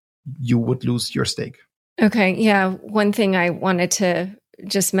 you would lose your stake. Okay. Yeah. One thing I wanted to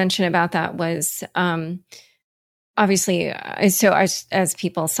just mention about that was, obviously, so as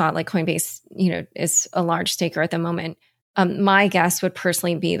people saw, like Coinbase, is a large staker at the moment. My guess would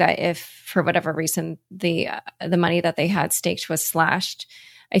personally be that if, for whatever reason, the money that they had staked was slashed,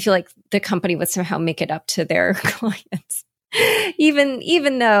 I feel like the company would somehow make it up to their clients,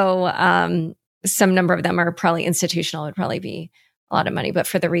 even though some number of them are probably institutional. It would probably be a lot of money, but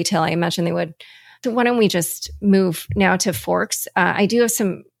for the retail, I imagine they would. So why don't we just move now to forks? I do have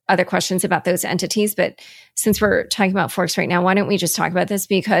some other questions about those entities, but since we're talking about forks right now, why don't we just talk about this?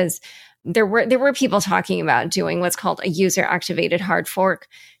 Because there were people talking about doing what's called a user-activated hard fork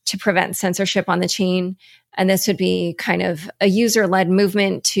to prevent censorship on the chain. And this would be kind of a user-led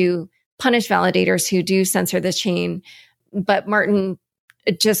movement to punish validators who do censor the chain. But Martin,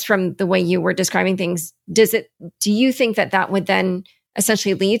 just from the way you were describing things, do you think that would then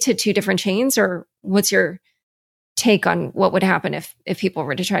essentially lead to two different chains, or what's your take on what would happen if people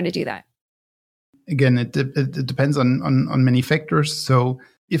were to try to do that? Again, it depends on many factors. So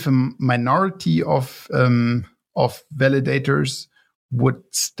if a minority of validators would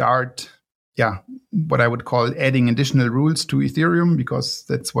start, what I would call adding additional rules to Ethereum, because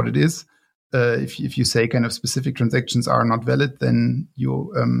that's what it is. If you say kind of specific transactions are not valid, then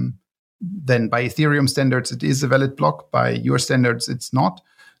you then by Ethereum standards, it is a valid block. By your standards, it's not.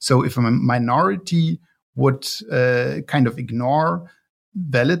 So if a minority would kind of ignore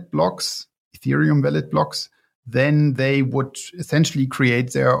valid blocks, Ethereum valid blocks, then they would essentially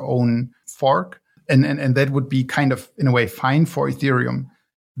create their own fork. And that would be kind of, in a way, fine for Ethereum.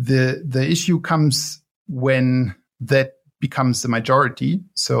 The issue comes when that becomes the majority.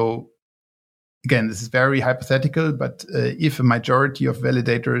 So again, this is very hypothetical, but if a majority of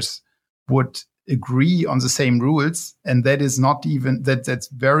validators would agree on the same rules, and that is not even that's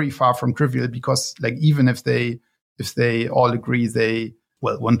very far from trivial, because like even if they all agree they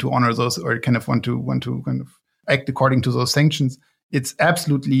want to honor those, or kind of want to kind of act according to those sanctions, it's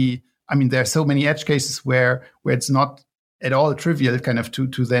absolutely, I mean, there are so many edge cases where it's not at all trivial kind of to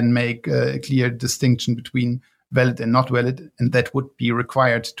then make a clear distinction between valid and not valid, and that would be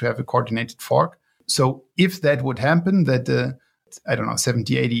required to have a coordinated fork. So if that would happen, that I don't know,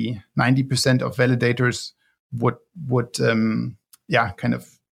 70, 80, 90% of validators would kind of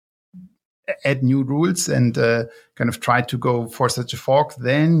add new rules and kind of try to go for such a fork,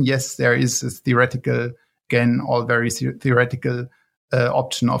 then yes, there is a theoretical, again, all very theoretical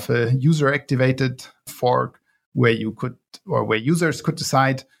option of a user-activated fork where you could, or where users could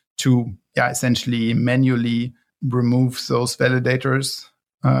decide to essentially manually remove those validators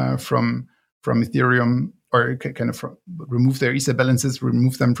from Ethereum, or kind of remove their Ether balances,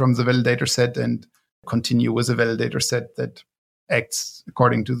 remove them from the validator set, and continue with a validator set that acts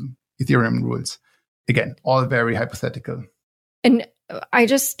according to Ethereum rules. Again, all very hypothetical. And I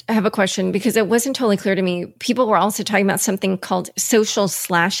just have a question, because it wasn't totally clear to me. People were also talking about something called social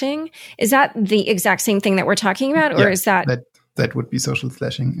slashing. Is that the exact same thing that we're talking about, or is that would be social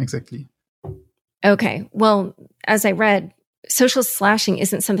slashing, exactly? Okay. Well, as I read, social slashing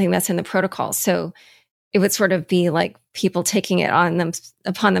isn't something that's in the protocol. So it would sort of be like people taking it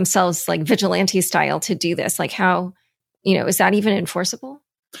upon themselves, like vigilante style, to do this. Like how, is that even enforceable?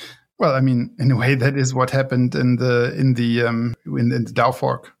 Well, I mean, in a way, that is what happened in the DAO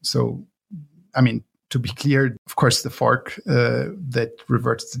fork. So, I mean, to be clear, of course, the fork that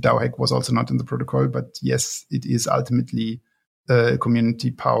reverts the DAO hack was also not in the protocol. But yes, it is ultimately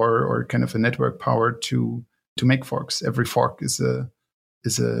community power, or kind of a network power to make forks. Every fork is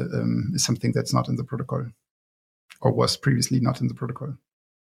something that's not in the protocol, or was previously not in the protocol.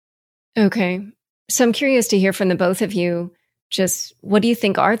 Okay. So I'm curious to hear from the both of you, just what do you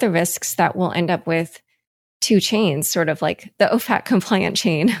think are the risks that we'll end up with two chains, sort of like the OFAC compliant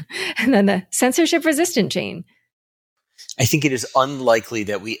chain and then the censorship resistant chain? I think it is unlikely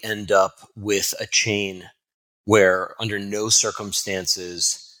that we end up with a chain where under no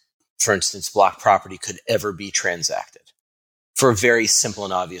circumstances, for instance, block property could ever be transacted, for a very simple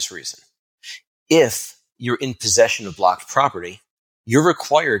and obvious reason. If you're in possession of blocked property, you're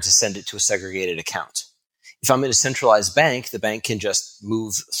required to send it to a segregated account. If I'm in a centralized bank, the bank can just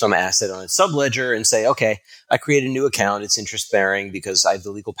move some asset on its subledger and say, okay, I create a new account. It's interest bearing because I have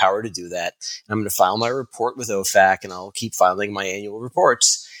the legal power to do that. And I'm going to file my report with OFAC, and I'll keep filing my annual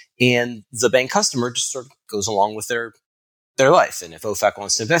reports. And the bank customer just sort of goes along with their life. And if OFAC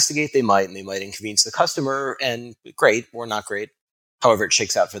wants to investigate, they might inconvenience the customer, and great or not great, however it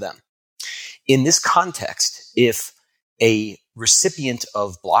shakes out for them. In this context, if a recipient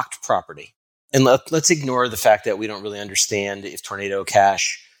of blocked property, and let's ignore the fact that we don't really understand if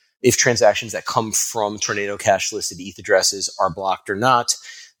transactions that come from Tornado Cash listed ETH addresses are blocked or not.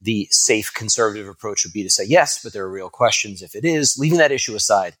 The safe conservative approach would be to say yes, but there are real questions if it is. Leaving that issue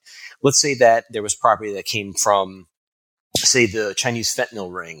aside, let's say that there was property that came from, say, the Chinese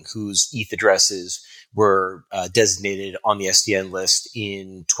fentanyl ring, whose ETH addresses were designated on the SDN list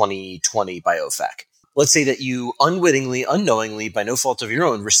in 2020 by OFAC. Let's say that you unwittingly, unknowingly, by no fault of your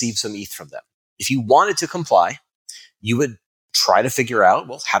own, received some ETH from them. If you wanted to comply, you would try to figure out,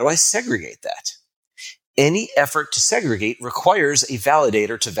 well, how do I segregate that? Any effort to segregate requires a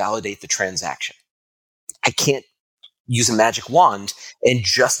validator to validate the transaction. I can't use a magic wand and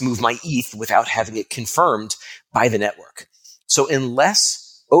just move my ETH without having it confirmed by the network. So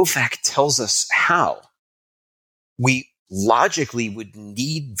unless OFAC tells us how, we logically would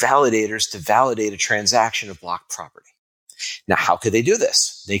need validators to validate a transaction of blocked property. Now, how could they do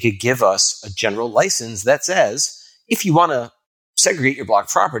this? They could give us a general license that says, if you want to segregate your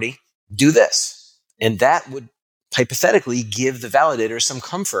blocked property, do this. And that would hypothetically give the validator some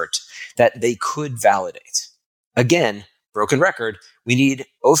comfort that they could validate. Again, broken record, we need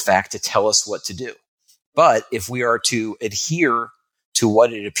OFAC to tell us what to do. But if we are to adhere to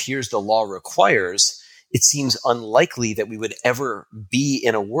what it appears the law requires, it seems unlikely that we would ever be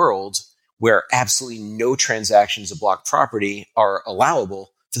in a world where absolutely no transactions of blocked property are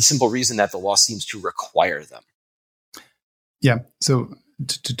allowable for the simple reason that the law seems to require them. Yeah. So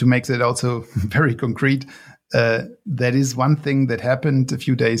to make that also very concrete, that is one thing that happened a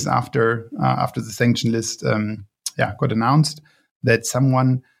few days after the sanction list got announced, that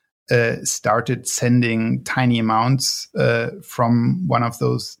someone started sending tiny amounts from one of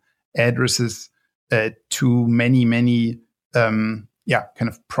those addresses to many kind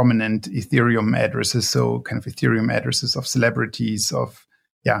of prominent Ethereum addresses. So kind of Ethereum addresses of celebrities, of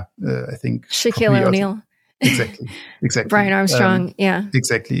I think Shaquille O'Neal. Exactly. Brian Armstrong.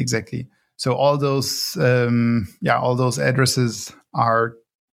 Exactly. So all those addresses are,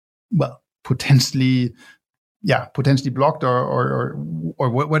 well, potentially blocked or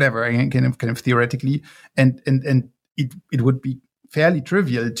whatever, kind of theoretically, and it would be fairly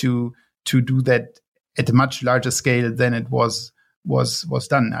trivial to do that at a much larger scale than it was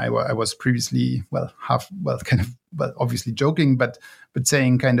done. I was previously obviously joking, but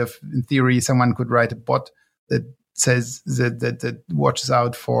saying kind of in theory someone could write a bot that says that watches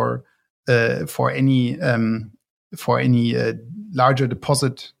out for any larger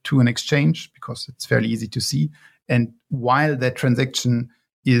deposit to an exchange, because it's fairly easy to see. And while that transaction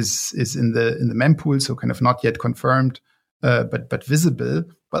is in the mempool, so kind of not yet confirmed, but visible,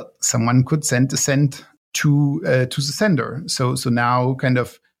 well, someone could send a cent to the sender. So now, kind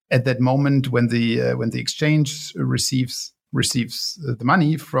of at that moment when the exchange receives the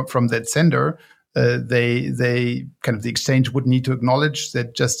money from that sender, they kind of, the exchange would need to acknowledge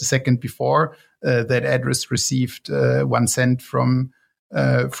that just a second before that address received 1 cent from kind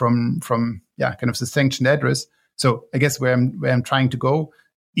of the sanctioned address. So I guess where I'm trying to go,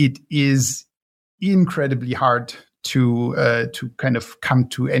 it is incredibly hard to kind of come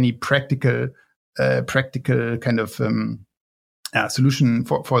to any practical kind of solution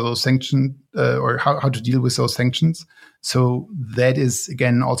for those sanctions, or how to deal with those sanctions. So that is,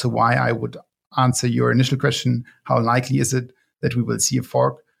 again, also why I would answer your initial question: how likely is it that we will see a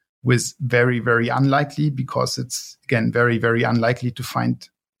fork? With very, very unlikely, because it's, again, very, very unlikely to find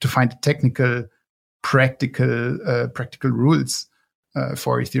technical, practical rules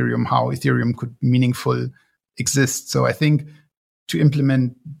for Ethereum, how Ethereum could meaningful exist. So I think to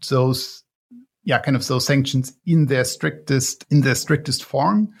implement those, kind of those sanctions in their strictest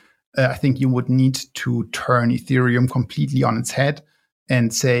form, I think you would need to turn Ethereum completely on its head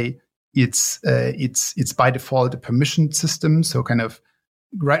and say it's by default a permissioned system. So kind of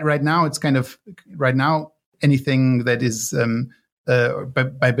right now anything that is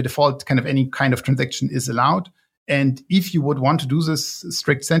by default, kind of any kind of transaction is allowed. And if you would want to do this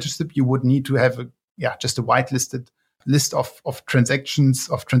strict censorship, you would need to have just a whitelisted list of transactions,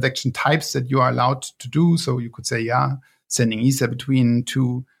 of transaction types that you are allowed to do. So you could say, sending Ether between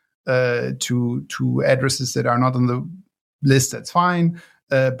two addresses that are not on the list, that's fine.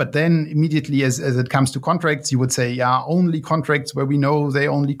 But then immediately as it comes to contracts, you would say, yeah, only contracts where we know they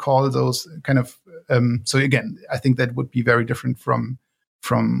only call those kind of. So again, I think that would be very different from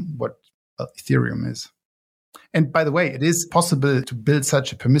what Ethereum is. And by the way, it is possible to build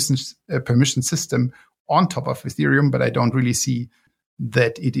such a permission system on top of Ethereum, but I don't really see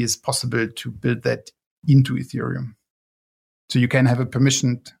that it is possible to build that into Ethereum. So you can have a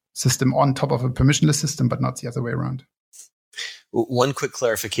permissioned system on top of a permissionless system, but not the other way around. One quick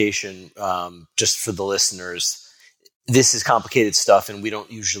clarification, just for the listeners. This is complicated stuff, and we don't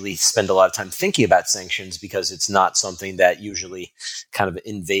usually spend a lot of time thinking about sanctions because it's not something that usually kind of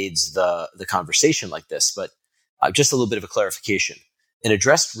invades the conversation like this. But just a little bit of a clarification. An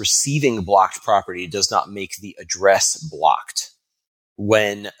address receiving blocked property does not make the address blocked.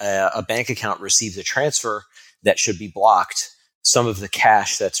 When a bank account receives a transfer that should be blocked, some of the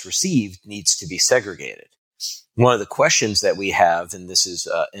cash that's received needs to be segregated. One of the questions that we have, and this is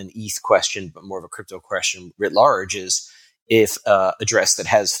an ETH question, but more of a crypto question writ large, is if an address that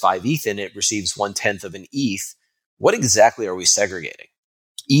has 5 ETH in it receives 1/10 of an ETH, what exactly are we segregating?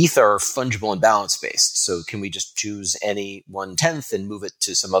 ETH are fungible and balance based. So can we just choose any 1/10 and move it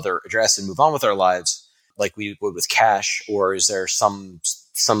to some other address and move on with our lives like we would with cash? Or is there some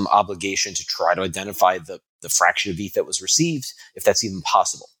obligation to try to identify the fraction of ETH that was received, if that's even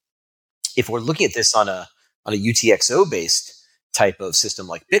possible? If we're looking at this on a UTXO based type of system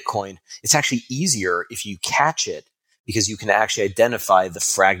like Bitcoin, it's actually easier if you catch it because you can actually identify the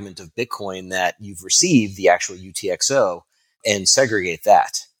fragment of Bitcoin that you've received, the actual UTXO, and segregate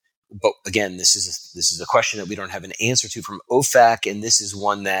that. But again, this is a question that we don't have an answer to from OFAC, and this is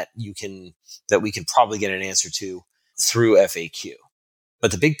one that we can probably get an answer to through FAQ.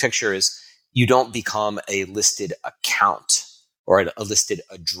 But the big picture is you don't become a listed account or a listed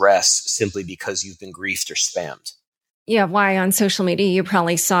address simply because you've been griefed or spammed. Yeah, why on social media you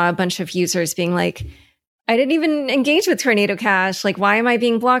probably saw a bunch of users being like, I didn't even engage with Tornado Cash. Like, why am I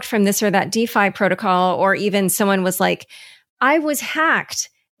being blocked from this or that DeFi protocol? Or even someone was like, I was hacked.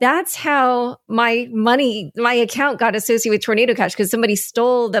 That's how my account got associated with Tornado Cash because somebody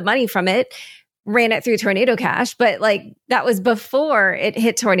stole the money from it, ran it through Tornado Cash. But like that was before it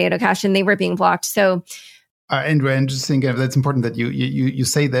hit Tornado Cash and they were being blocked. So, Andrew, I just think that's important that you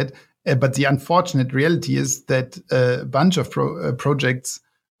say that. But the unfortunate reality is that a bunch of projects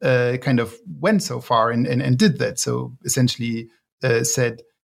kind of went so far and did that. So essentially said,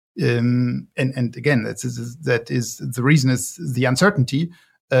 and again, that is the reason is the uncertainty.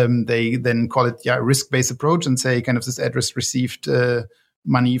 They then call it a risk-based approach and say kind of this address received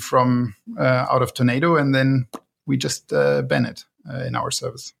money from out of Tornado, and then we just ban it in our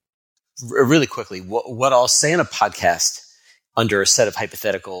service. Really quickly, what I'll say in a podcast under a set of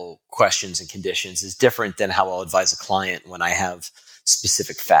hypothetical questions and conditions is different than how I'll advise a client when I have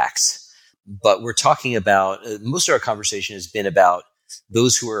specific facts. But we're talking about, most of our conversation has been about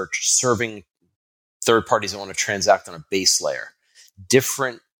those who are serving third parties that want to transact on a base layer.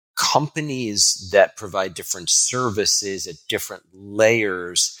 Different companies that provide different services at different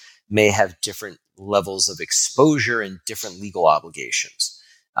layers may have different levels of exposure and different legal obligations.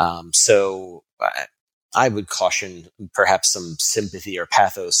 So I would caution perhaps some sympathy or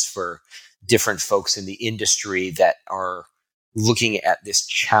pathos for different folks in the industry that are looking at this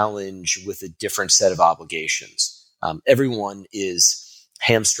challenge with a different set of obligations. Everyone is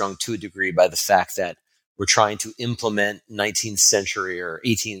hamstrung to a degree by the fact that we're trying to implement 19th century or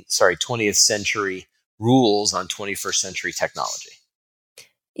 20th century rules on 21st century technology.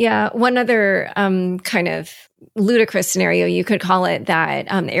 Yeah. One other kind of ludicrous scenario, you could call it, that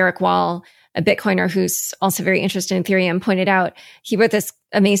Eric Wall, a Bitcoiner who's also very interested in Ethereum, pointed out. He wrote this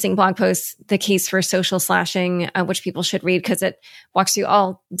amazing blog post, The Case for Social Slashing, which people should read because it walks through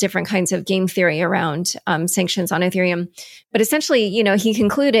all different kinds of game theory around sanctions on Ethereum. But essentially, he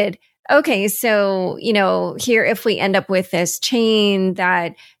concluded, okay, so, here, if we end up with this chain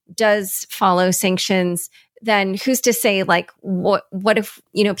that does follow sanctions, then who's to say, like, what if,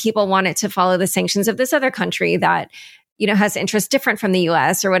 people wanted to follow the sanctions of this other country that, has interests different from the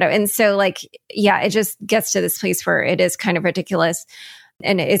US or whatever. And so it just gets to this place where it is kind of ridiculous.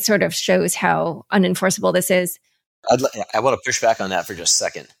 And it sort of shows how unenforceable this is. I want to push back on that for just a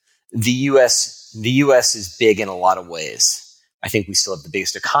second. The US is big in a lot of ways. I think we still have the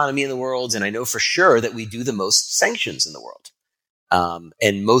biggest economy in the world. And I know for sure that we do the most sanctions in the world.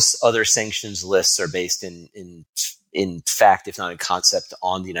 And most other sanctions lists are based in fact, if not in concept,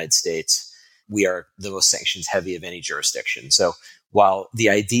 on the United States. We are the most sanctions heavy of any jurisdiction. So while the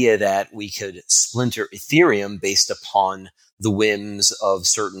idea that we could splinter Ethereum based upon the whims of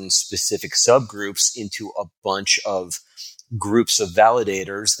certain specific subgroups into a bunch of groups of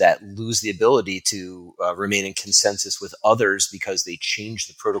validators that lose the ability to remain in consensus with others because they change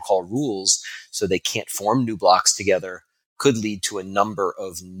the protocol rules so they can't form new blocks together could lead to a number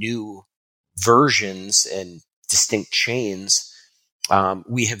of new versions and distinct chains.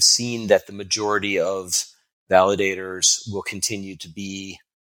 We have seen that the majority of validators will continue to be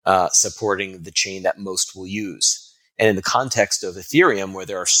supporting the chain that most will use. And in the context of Ethereum, where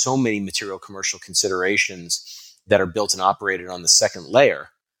there are so many material commercial considerations that are built and operated on the second layer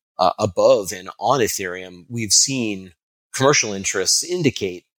above and on Ethereum, we've seen commercial interests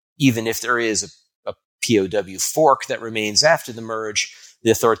indicate, even if there is a POW fork that remains after the merge, the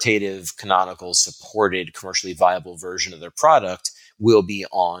authoritative, canonical, supported, commercially viable version of their product will be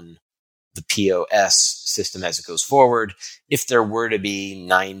on the POS system as it goes forward. If there were to be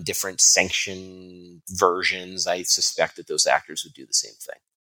 9 different sanction versions, I suspect that those actors would do the same thing.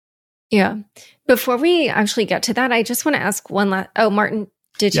 Yeah. Before we actually get to that, I just want to ask one last. Oh, Martin,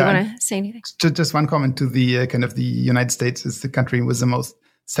 did you want to say anything? Just one comment to the kind of the United States is the country with the most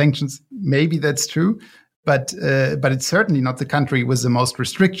sanctions. Maybe that's true, but it's certainly not the country with the most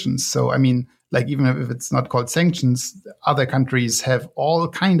restrictions. So, I mean, like even if it's not called sanctions, other countries have all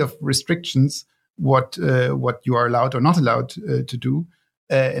kind of restrictions what you are allowed or not allowed to do.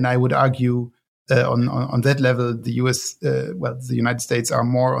 And I would argue on that level, the the United States are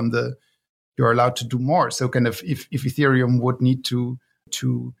more on the you're allowed to do more. So kind of if Ethereum would need to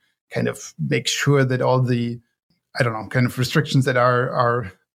kind of make sure that all the kind of restrictions that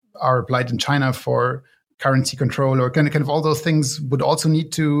are applied in China for currency control or kind of all those things would also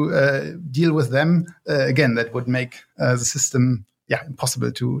need to deal with them. Again, that would make the system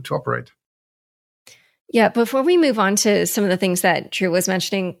impossible to operate. Yeah, before we move on to some of the things that Drew was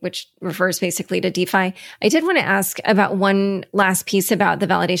mentioning, which refers basically to DeFi, I did want to ask about one last piece about the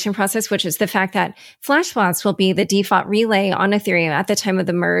validation process, which is the fact that Flashbots will be the default relay on Ethereum at the time of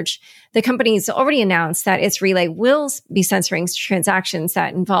the merge. The company's already announced that its relay will be censoring transactions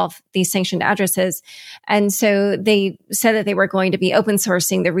that involve these sanctioned addresses. And so they said that they were going to be open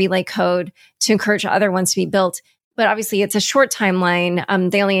sourcing the relay code to encourage other ones to be built. But obviously, it's a short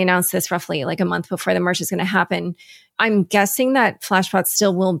timeline. They only announced this roughly like a month before the merge is going to happen. I'm guessing that Flashbots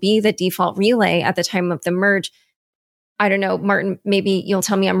still will be the default relay at the time of the merge. I don't know, Martin, maybe you'll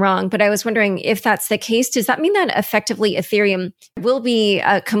tell me I'm wrong, but I was wondering if that's the case, does that mean that effectively Ethereum will be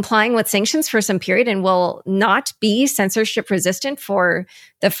complying with sanctions for some period and will not be censorship resistant for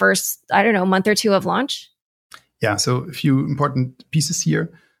the first, month or two of launch? Yeah, so a few important pieces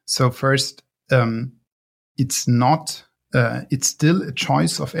here. So first, it's still a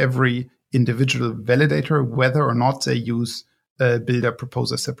choice of every individual validator whether or not they use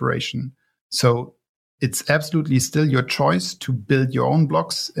builder-proposer separation. So it's absolutely still your choice to build your own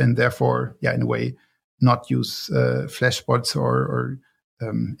blocks and therefore, in a way, not use Flashbots or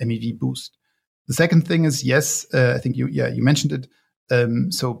MEV Boost. The second thing is, yes, I think you mentioned it.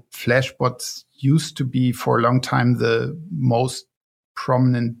 So Flashbots used to be for a long time the most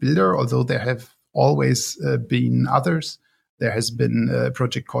prominent builder, although there have always been others. There has been a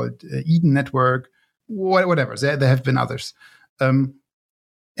project called Eden Network, whatever. There have been others, but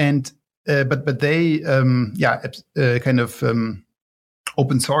they kind of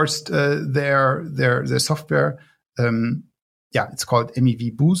open sourced their software. It's called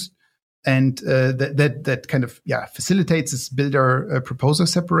MEV Boost, and that kind of facilitates this builder proposer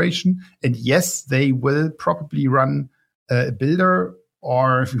separation. And yes, they will probably run a builder.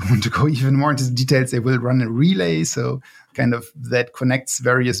 Or if you want to go even more into the details, they will run a relay. So kind of that connects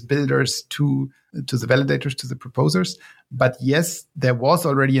various builders to the validators, to the proposers. But yes, there was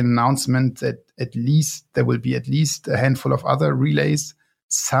already an announcement that there will be at least a handful of other relays.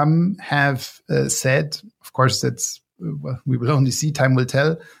 Some have said, of course, we will only see, time will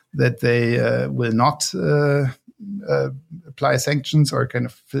tell, that they will not apply sanctions or kind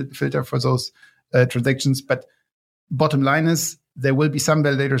of filter for those transactions. But bottom line is, there will be some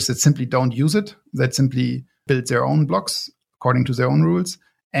validators that simply don't use it, that simply build their own blocks according to their own rules.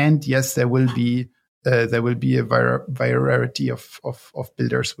 And yes, there will be a variety of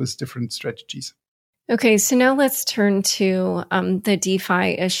builders with different strategies. Okay, so now let's turn to the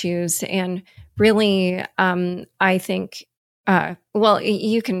DeFi issues. And really, I think,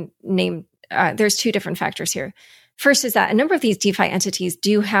 you can name, there's two different factors here. First is that a number of these DeFi entities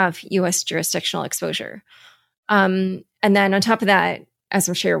do have U.S. jurisdictional exposure. And then on top of that, as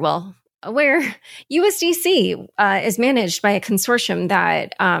I'm sure you're well aware, USDC is managed by a consortium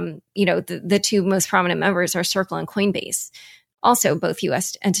that, the two most prominent members are Circle and Coinbase, also both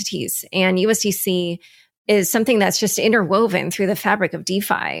U.S. entities. And USDC is something that's just interwoven through the fabric of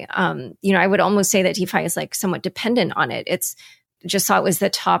DeFi. I would almost say that DeFi is like somewhat dependent on it. It's just saw it was the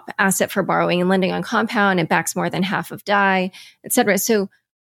top asset for borrowing and lending on Compound. It backs more than half of DAI, et cetera. So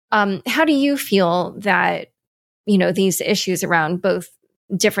how do you feel that, these issues around both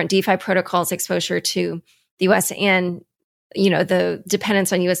different DeFi protocols, exposure to the US and, the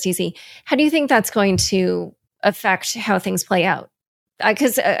dependence on USDC, how do you think that's going to affect how things play out?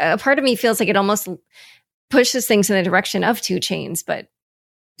 Because a part of me feels like it almost pushes things in the direction of two chains, but.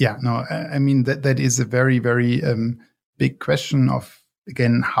 Yeah, no, I mean, that is a very, very big question of,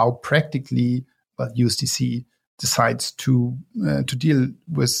 again, how practically USDC decides to deal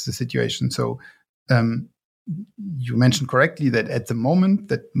with the situation. So you mentioned correctly that at the moment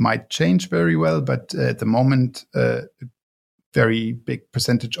that might change very well, but at the moment, a very big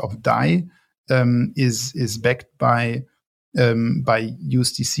percentage of DAI is backed by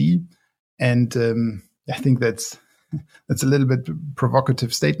USDC, and I think that's a little bit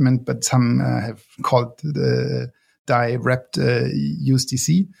provocative statement, but some have called the DAI wrapped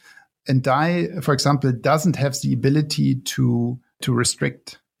USDC. And DAI, for example, doesn't have the ability to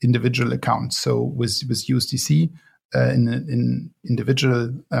restrict individual accounts. So with USDC, an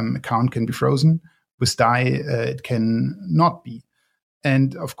individual account can be frozen. With DAI, it can not be.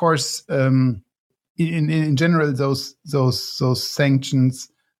 And of course, in general, those sanctions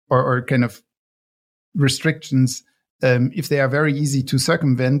or kind of restrictions, if they are very easy to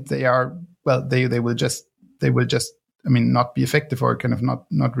circumvent, they will just not be effective or kind of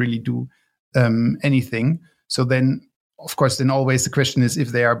not really do anything. So then, of course, then always the question is, if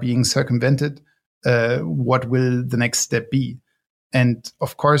they are being circumvented, what will the next step be? And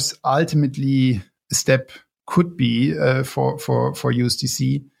of course, ultimately, a step could be for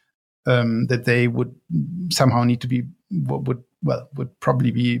USDC that they would somehow need to be would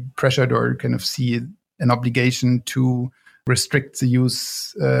probably be pressured or kind of see an obligation to restrict the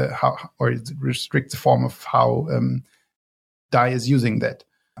use or restrict the form of how DAI is using that.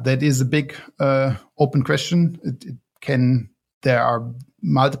 That is a big open question. There are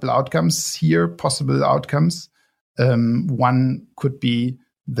multiple outcomes here, possible outcomes. One could be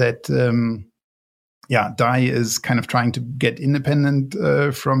that DAI is kind of trying to get independent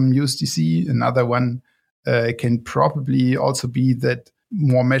from USDC. Another one can probably also be that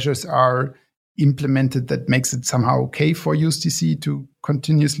more measures are implemented that makes it somehow okay for USDC to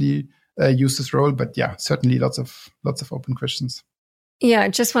continuously use this role. But yeah, certainly lots of open questions. Yeah, I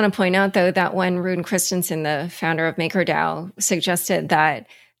just want to point out, though, that when Rune Christensen, the founder of MakerDAO, suggested that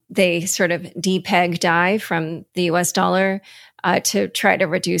they sort of depeg DAI from the US dollar to try to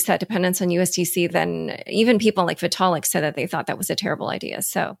reduce that dependence on USDC, then even people like Vitalik said that they thought that was a terrible idea.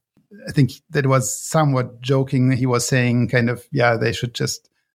 So I think that was somewhat joking. He was saying kind of, they should just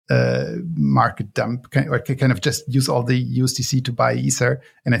market dump or kind of just use all the USDC to buy Ether.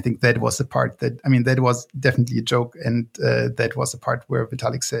 And I think that was the part that was definitely a joke. And that was the part where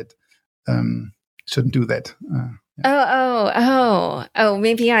Vitalik said, shouldn't do that.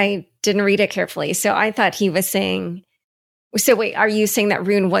 Maybe I didn't read it carefully. So I thought he was saying, so wait, are you saying that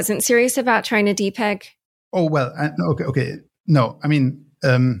Rune wasn't serious about trying to depeg? Oh, well, okay. No, I mean,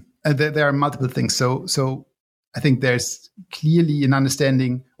 there are multiple things. So I think there's clearly an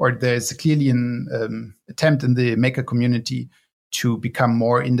understanding, or there's clearly an attempt in the Maker community to become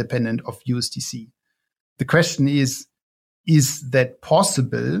more independent of USDC. The question is that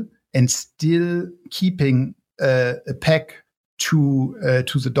possible and still keeping a peg to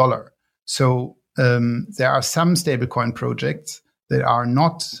the dollar? So there are some stablecoin projects that are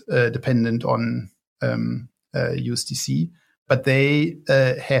not dependent on USDC, but they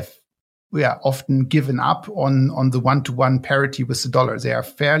have often given up on the one-to-one parity with the dollar. They are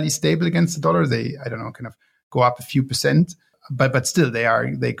fairly stable against the dollar. They, kind of go up a few percent, but still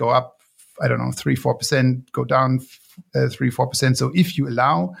they go up, 3-4%, go down 3-4%. So if you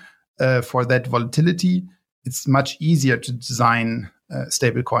allow for that volatility, it's much easier to design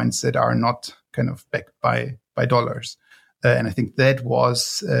stable coins that are not kind of backed by dollars. And I think that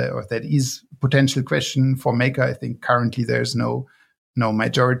was, or that is a potential question for Maker. I think currently there's no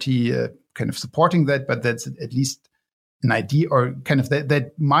majority kind of supporting that, but that's at least an idea, or kind of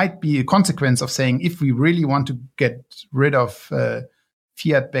that might be a consequence of saying, if we really want to get rid of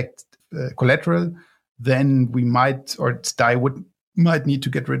fiat-backed collateral, then we might, or DAI might need to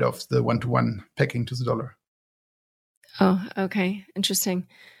get rid of the one-to-one packing to the dollar. Oh, okay. Interesting.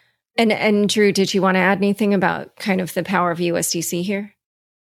 And Drew, did you want to add anything about kind of the power of USDC here?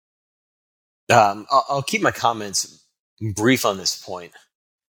 I'll keep my comments brief on this point.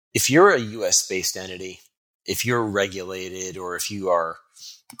 If you're a US-based entity, if you're regulated, or if you are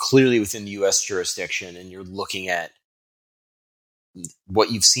clearly within the U.S. jurisdiction and you're looking at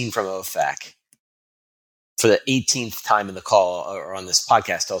what you've seen from OFAC, for the 18th time in the call or on this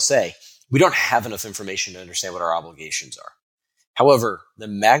podcast, I'll say, we don't have enough information to understand what our obligations are. However, the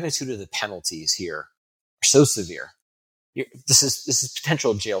magnitude of the penalties here are so severe. This is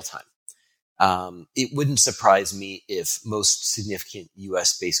potential jail time. It wouldn't surprise me if most significant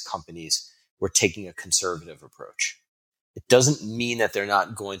U.S.-based companies were taking a conservative approach. It doesn't mean that they're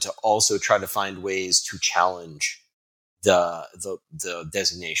not going to also try to find ways to challenge the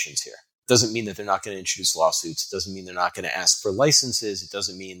designations here. It doesn't mean that they're not going to introduce lawsuits. It doesn't mean they're not going to ask for licenses. It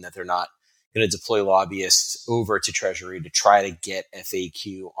doesn't mean that they're not going to deploy lobbyists over to Treasury to try to get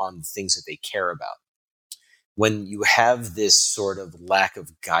FAQ on things that they care about. When you have this sort of lack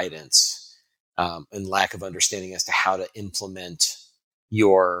of guidance and lack of understanding as to how to implement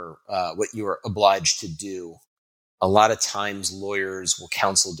your what you're obliged to do, a lot of times lawyers will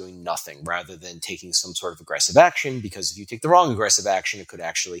counsel doing nothing rather than taking some sort of aggressive action, because if you take the wrong aggressive action, it could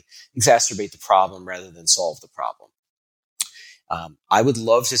actually exacerbate the problem rather than solve the problem. I would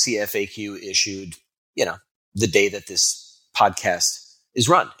love to see FAQ issued, the day that this podcast is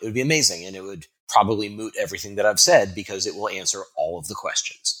run. It would be amazing, and it would probably moot everything that I've said because it will answer all of the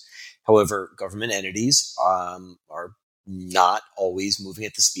questions. However, government entities are not always moving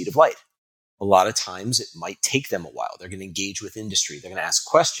at the speed of light. A lot of times it might take them a while. They're going to engage with industry. They're going to ask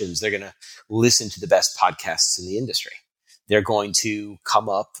questions. They're going to listen to the best podcasts in the industry. They're going to come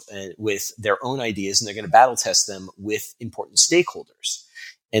up with their own ideas, and they're going to battle test them with important stakeholders.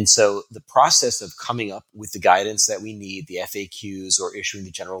 And so the process of coming up with the guidance that we need, the FAQs or issuing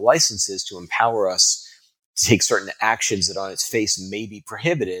the general licenses to empower us to take certain actions that on its face may be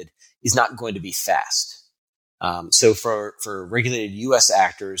prohibited, is not going to be fast. So for regulated U.S.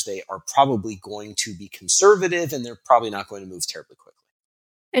 actors, they are probably going to be conservative, and they're probably not going to move terribly quickly.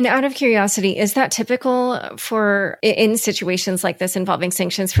 And out of curiosity, is that typical for in situations like this involving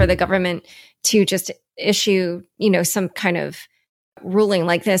sanctions for the government to just issue, some kind of ruling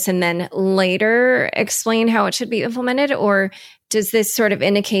like this and then later explain how it should be implemented? Or does this sort of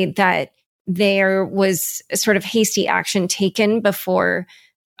indicate that there was a sort of hasty action taken before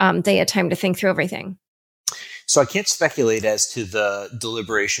they had time to think through everything? So I can't speculate as to the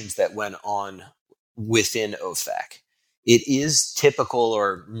deliberations that went on within OFAC. It is typical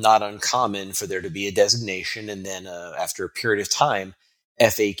or not uncommon for there to be a designation and then after a period of time,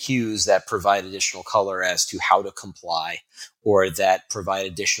 FAQs that provide additional color as to how to comply or that provide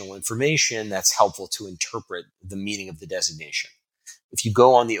additional information that's helpful to interpret the meaning of the designation. If you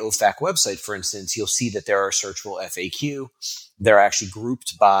go on the OFAC website, for instance, you'll see that there are searchable FAQ. They're actually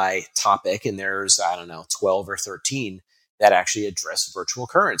grouped by topic, and there's, 12 or 13 that actually address virtual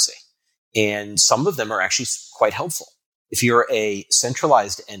currency. And some of them are actually quite helpful. If you're a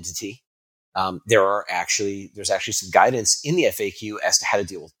centralized entity, there's actually some guidance in the FAQ as to how to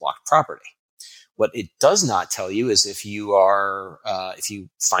deal with blocked property. What it does not tell you is if you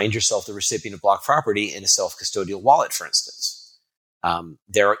find yourself the recipient of blocked property in a self-custodial wallet, for instance.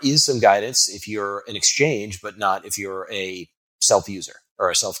 There is some guidance if you're an exchange, but not if you're a self-user or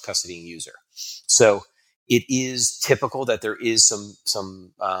a self-custodying user. So it is typical that there is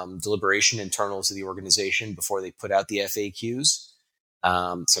some deliberation internal to the organization before they put out the FAQs.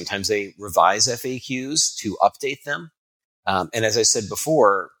 Sometimes they revise FAQs to update them. And as I said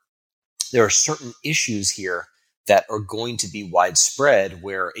before, there are certain issues here that are going to be widespread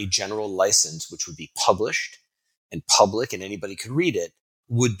where a general license, which would be published and public and anybody could read it,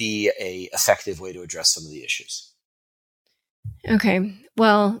 would be a effective way to address some of the issues. Okay.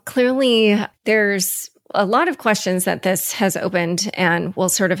 Well, clearly there's a lot of questions that this has opened, and we'll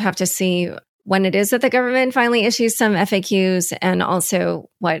sort of have to see when it is that the government finally issues some FAQs and also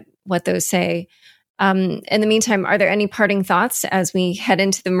what those say. In the meantime, are there any parting thoughts as we head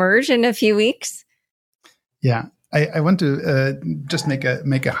into the merge in a few weeks? Yeah, I want to just make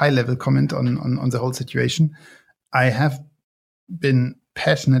a high level comment on the whole situation. I have been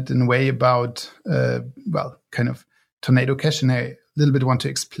passionate in a way about, kind of Tornado Cash, and I a little bit want to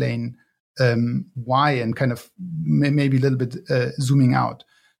explain why and kind of maybe a little bit zooming out.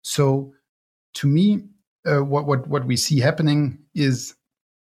 So to me, what we see happening is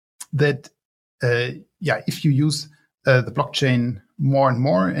that, if you use the blockchain more and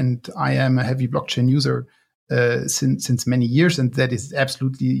more, and I am a heavy blockchain user since many years, and that is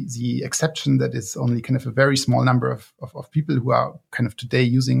absolutely the exception. That is only kind of a very small number of people who are kind of today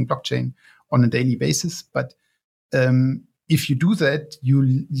using blockchain on a daily basis. But if you do that, you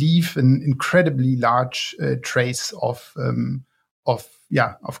leave an incredibly large trace of kind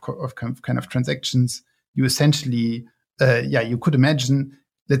of transactions. You essentially, you could imagine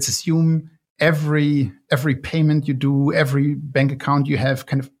let's assume every payment you do, every bank account you have,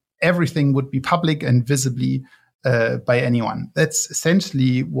 kind of everything would be public and visibly by anyone. That's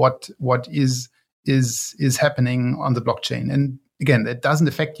essentially what is happening on the blockchain. And again, that doesn't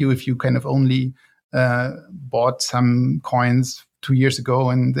affect you if you kind of only bought some coins 2 years ago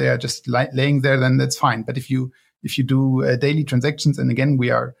and they are just laying there, then that's fine. But if you do daily transactions, and again, we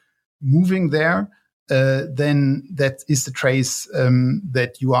are moving there, then that is the trace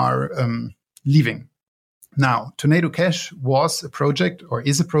that you are leaving. Now, Tornado Cash was a project, or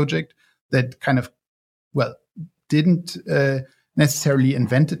is a project, that kind of, didn't necessarily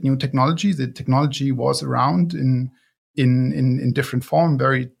invented new technology. The technology was around in different form.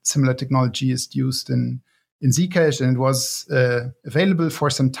 Very similar technology is used in Zcash, and it was available for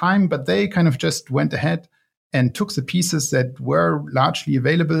some time, but they kind of just went ahead and took the pieces that were largely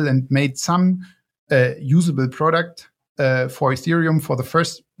available and made some usable product for Ethereum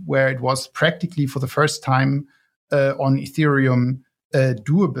where it was practically for the first time on Ethereum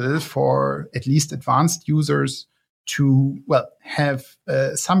doable for at least advanced users to, have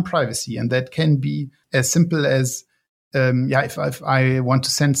some privacy. And that can be as simple as, if I want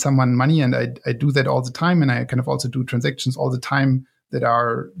to send someone money, and I do that all the time, and I kind of also do transactions all the time that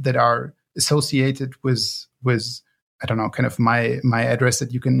are associated with I don't know, kind of my address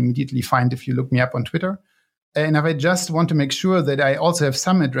that you can immediately find if you look me up on Twitter. And if I just want to make sure that I also have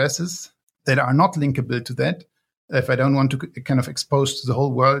some addresses that are not linkable to that, if I don't want to kind of expose to the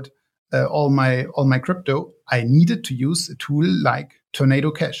whole world all my crypto, I needed to use a tool like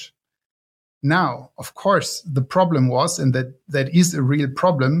Tornado Cash. Now, of course, the problem was, and that is a real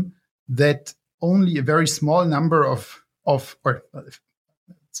problem, that only a very small number of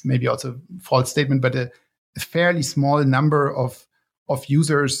it's maybe also a false statement, but a fairly small number of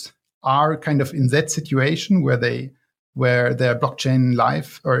users are kind of in that situation where their blockchain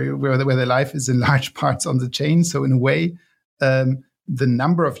life, or where their life is in large parts on the chain. So in a way, the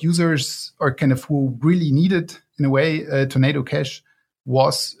number of users, or kind of who really needed, in a way, Tornado Cash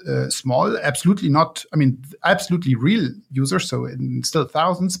was small. Absolutely not. I mean, absolutely real users. So still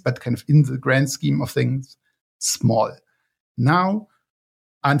thousands, but kind of in the grand scheme of things, small. Now,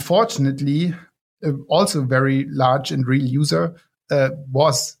 unfortunately, also very large and real user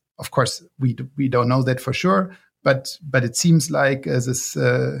was, of course, we don't know that for sure, but it seems like this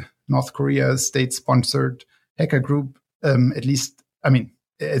North Korea state-sponsored hacker group, at least, I mean,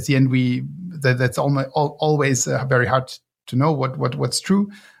 at the end, that's always very hard to know what's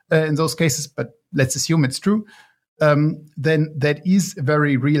true in those cases, but let's assume it's true. Then that is a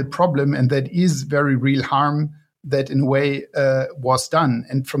very real problem, and that is very real harm that in a way was done.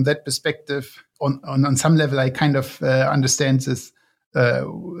 And from that perspective, on some level, I kind of understand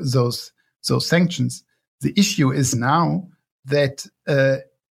those sanctions. The issue is now that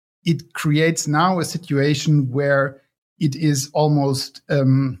it creates now a situation where it is almost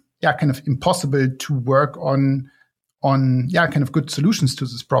kind of impossible to work on kind of good solutions to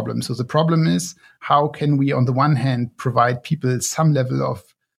this problem. So the problem is, how can we, on the one hand, provide people some level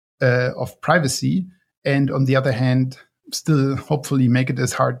of privacy, and on the other hand, still hopefully make it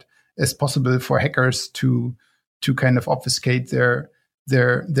as hard as possible for hackers to kind of obfuscate their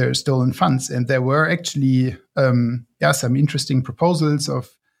stolen funds. And there were actually some interesting proposals of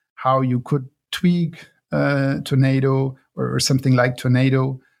how you could tweak Tornado or something like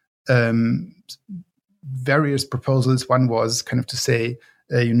Tornado. Various proposals. One was kind of to say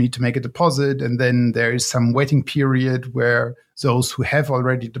you need to make a deposit, and then there is some waiting period where those who have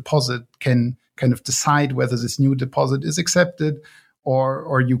already deposited can kind of decide whether this new deposit is accepted,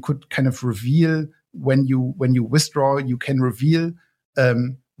 or you could kind of reveal when you withdraw, you can reveal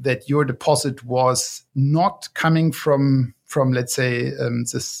that your deposit was not coming from let's say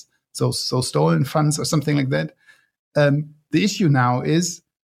those stolen funds or something like that. The issue now is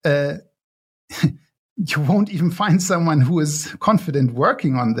you won't even find someone who is confident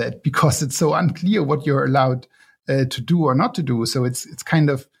working on that, because it's so unclear what you're allowed to do or not to do. So it's kind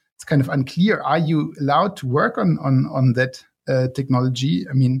of unclear. Are you allowed to work on that technology?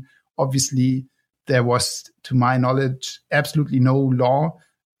 I mean, obviously there was, to my knowledge, absolutely no law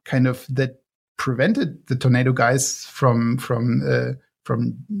kind of that prevented the Tornado guys from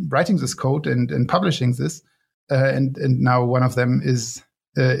writing this code and publishing this. And now one of them is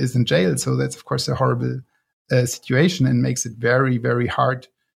in jail. So that's, of course, a horrible situation, and makes it very, very hard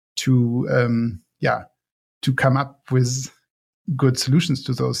to come up with good solutions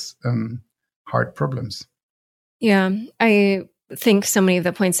to those hard problems. Yeah, I think so many of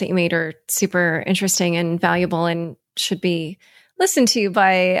the points that you made are super interesting and valuable, and should be listened to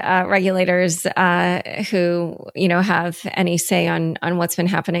by regulators who, have any say on what's been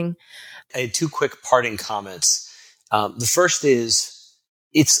happening. I had two quick parting comments. The first is,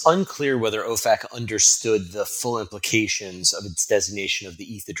 it's unclear whether OFAC understood the full implications of its designation of the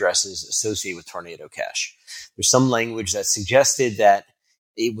ETH addresses associated with Tornado Cash. There's some language that suggested that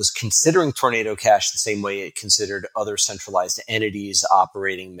it was considering Tornado Cash the same way it considered other centralized entities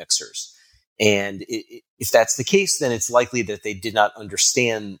operating mixers. And if that's the case, then it's likely that they did not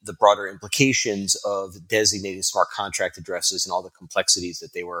understand the broader implications of designating smart contract addresses and all the complexities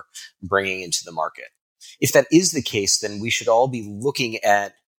that they were bringing into the market. If that is the case, then we should all be looking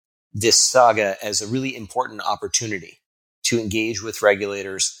at this saga as a really important opportunity to engage with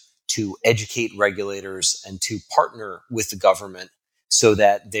regulators, to educate regulators, and to partner with the government so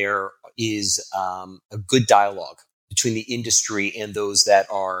that there is a good dialogue between the industry and those that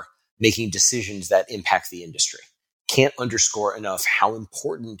are making decisions that impact the industry. Can't underscore enough how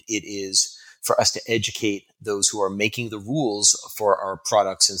important it is for us to educate those who are making the rules for our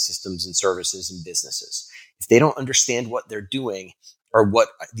products and systems and services and businesses. If they don't understand what they're doing or what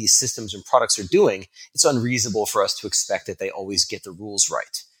these systems and products are doing, it's unreasonable for us to expect that they always get the rules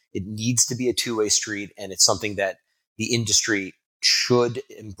right. It needs to be a two-way street, and it's something that the industry should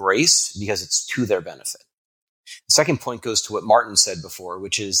embrace because it's to their benefit. The second point goes to what Martin said before,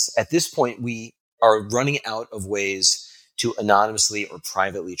 which is at this point, we are running out of ways to anonymously or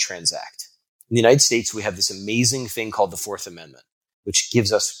privately transact. In the United States, we have this amazing thing called the Fourth Amendment, which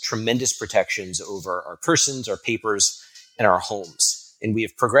gives us tremendous protections over our persons, our papers, and our homes. And we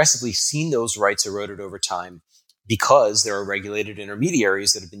have progressively seen those rights eroded over time because there are regulated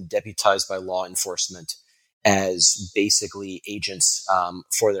intermediaries that have been deputized by law enforcement as basically agents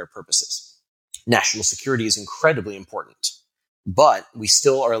for their purposes. National security is incredibly important, but we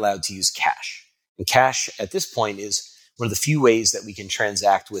still are allowed to use cash. And cash at this point is one of the few ways that we can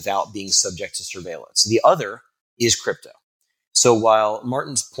transact without being subject to surveillance. The other is crypto. So while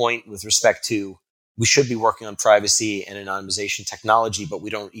Martin's point with respect to we should be working on privacy and anonymization technology, but we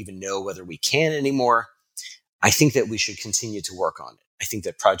don't even know whether we can anymore, I think that we should continue to work on it. I think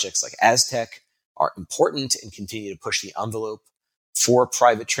that projects like Aztec are important and continue to push the envelope for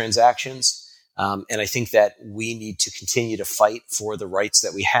private transactions. And I think that we need to continue to fight for the rights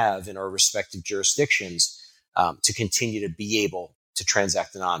that we have in our respective jurisdictions to continue to be able to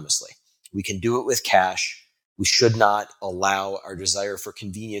transact anonymously. We can do it with cash. We should not allow our desire for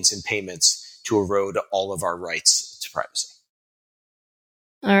convenience in payments to erode all of our rights to privacy.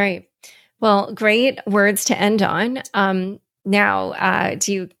 All right. Well, great words to end on. Now,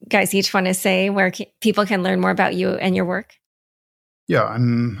 do you guys each want to say where people can learn more about you and your work? Yeah,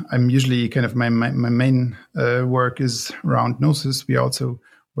 I'm usually kind of my main work is around Gnosis. We are also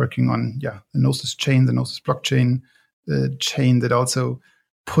working on the Gnosis chain, the Gnosis blockchain chain that also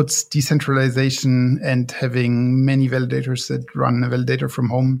puts decentralization and having many validators that run a validator from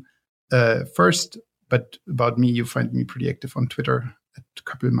home first. But about me, you find me pretty active on Twitter at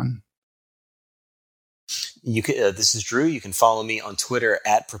Köppelmann. This is Drew. You can follow me on Twitter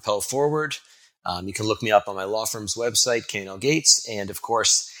at Propel Forward. You can look me up on my law firm's website, K&L Gates. And of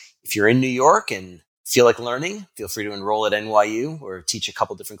course, if you're in New York and feel like learning, feel free to enroll at NYU or teach a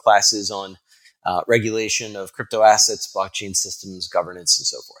couple different classes on regulation of crypto assets, blockchain systems, governance, and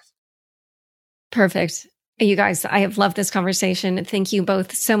so forth. Perfect. You guys, I have loved this conversation. Thank you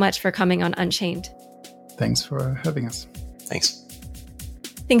both so much for coming on Unchained. Thanks for having us. Thanks.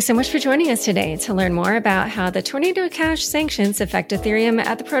 Thanks so much for joining us today. To learn more about how the Tornado Cash sanctions affect Ethereum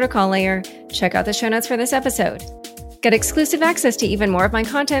at the protocol layer, check out the show notes for this episode. Get exclusive access to even more of my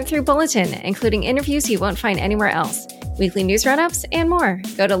content through Bulletin, including interviews you won't find anywhere else, weekly news roundups, and more.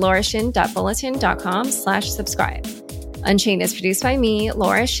 Go to laurashin.bulletin.com/subscribe. Unchained is produced by me,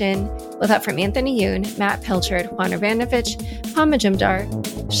 Laura Shin, with help from Anthony Yoon, Matt Pilchard, Juan Urbanovich, Pam Majumdar,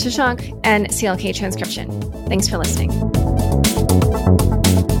 Shashank, and CLK Transcription. Thanks for listening.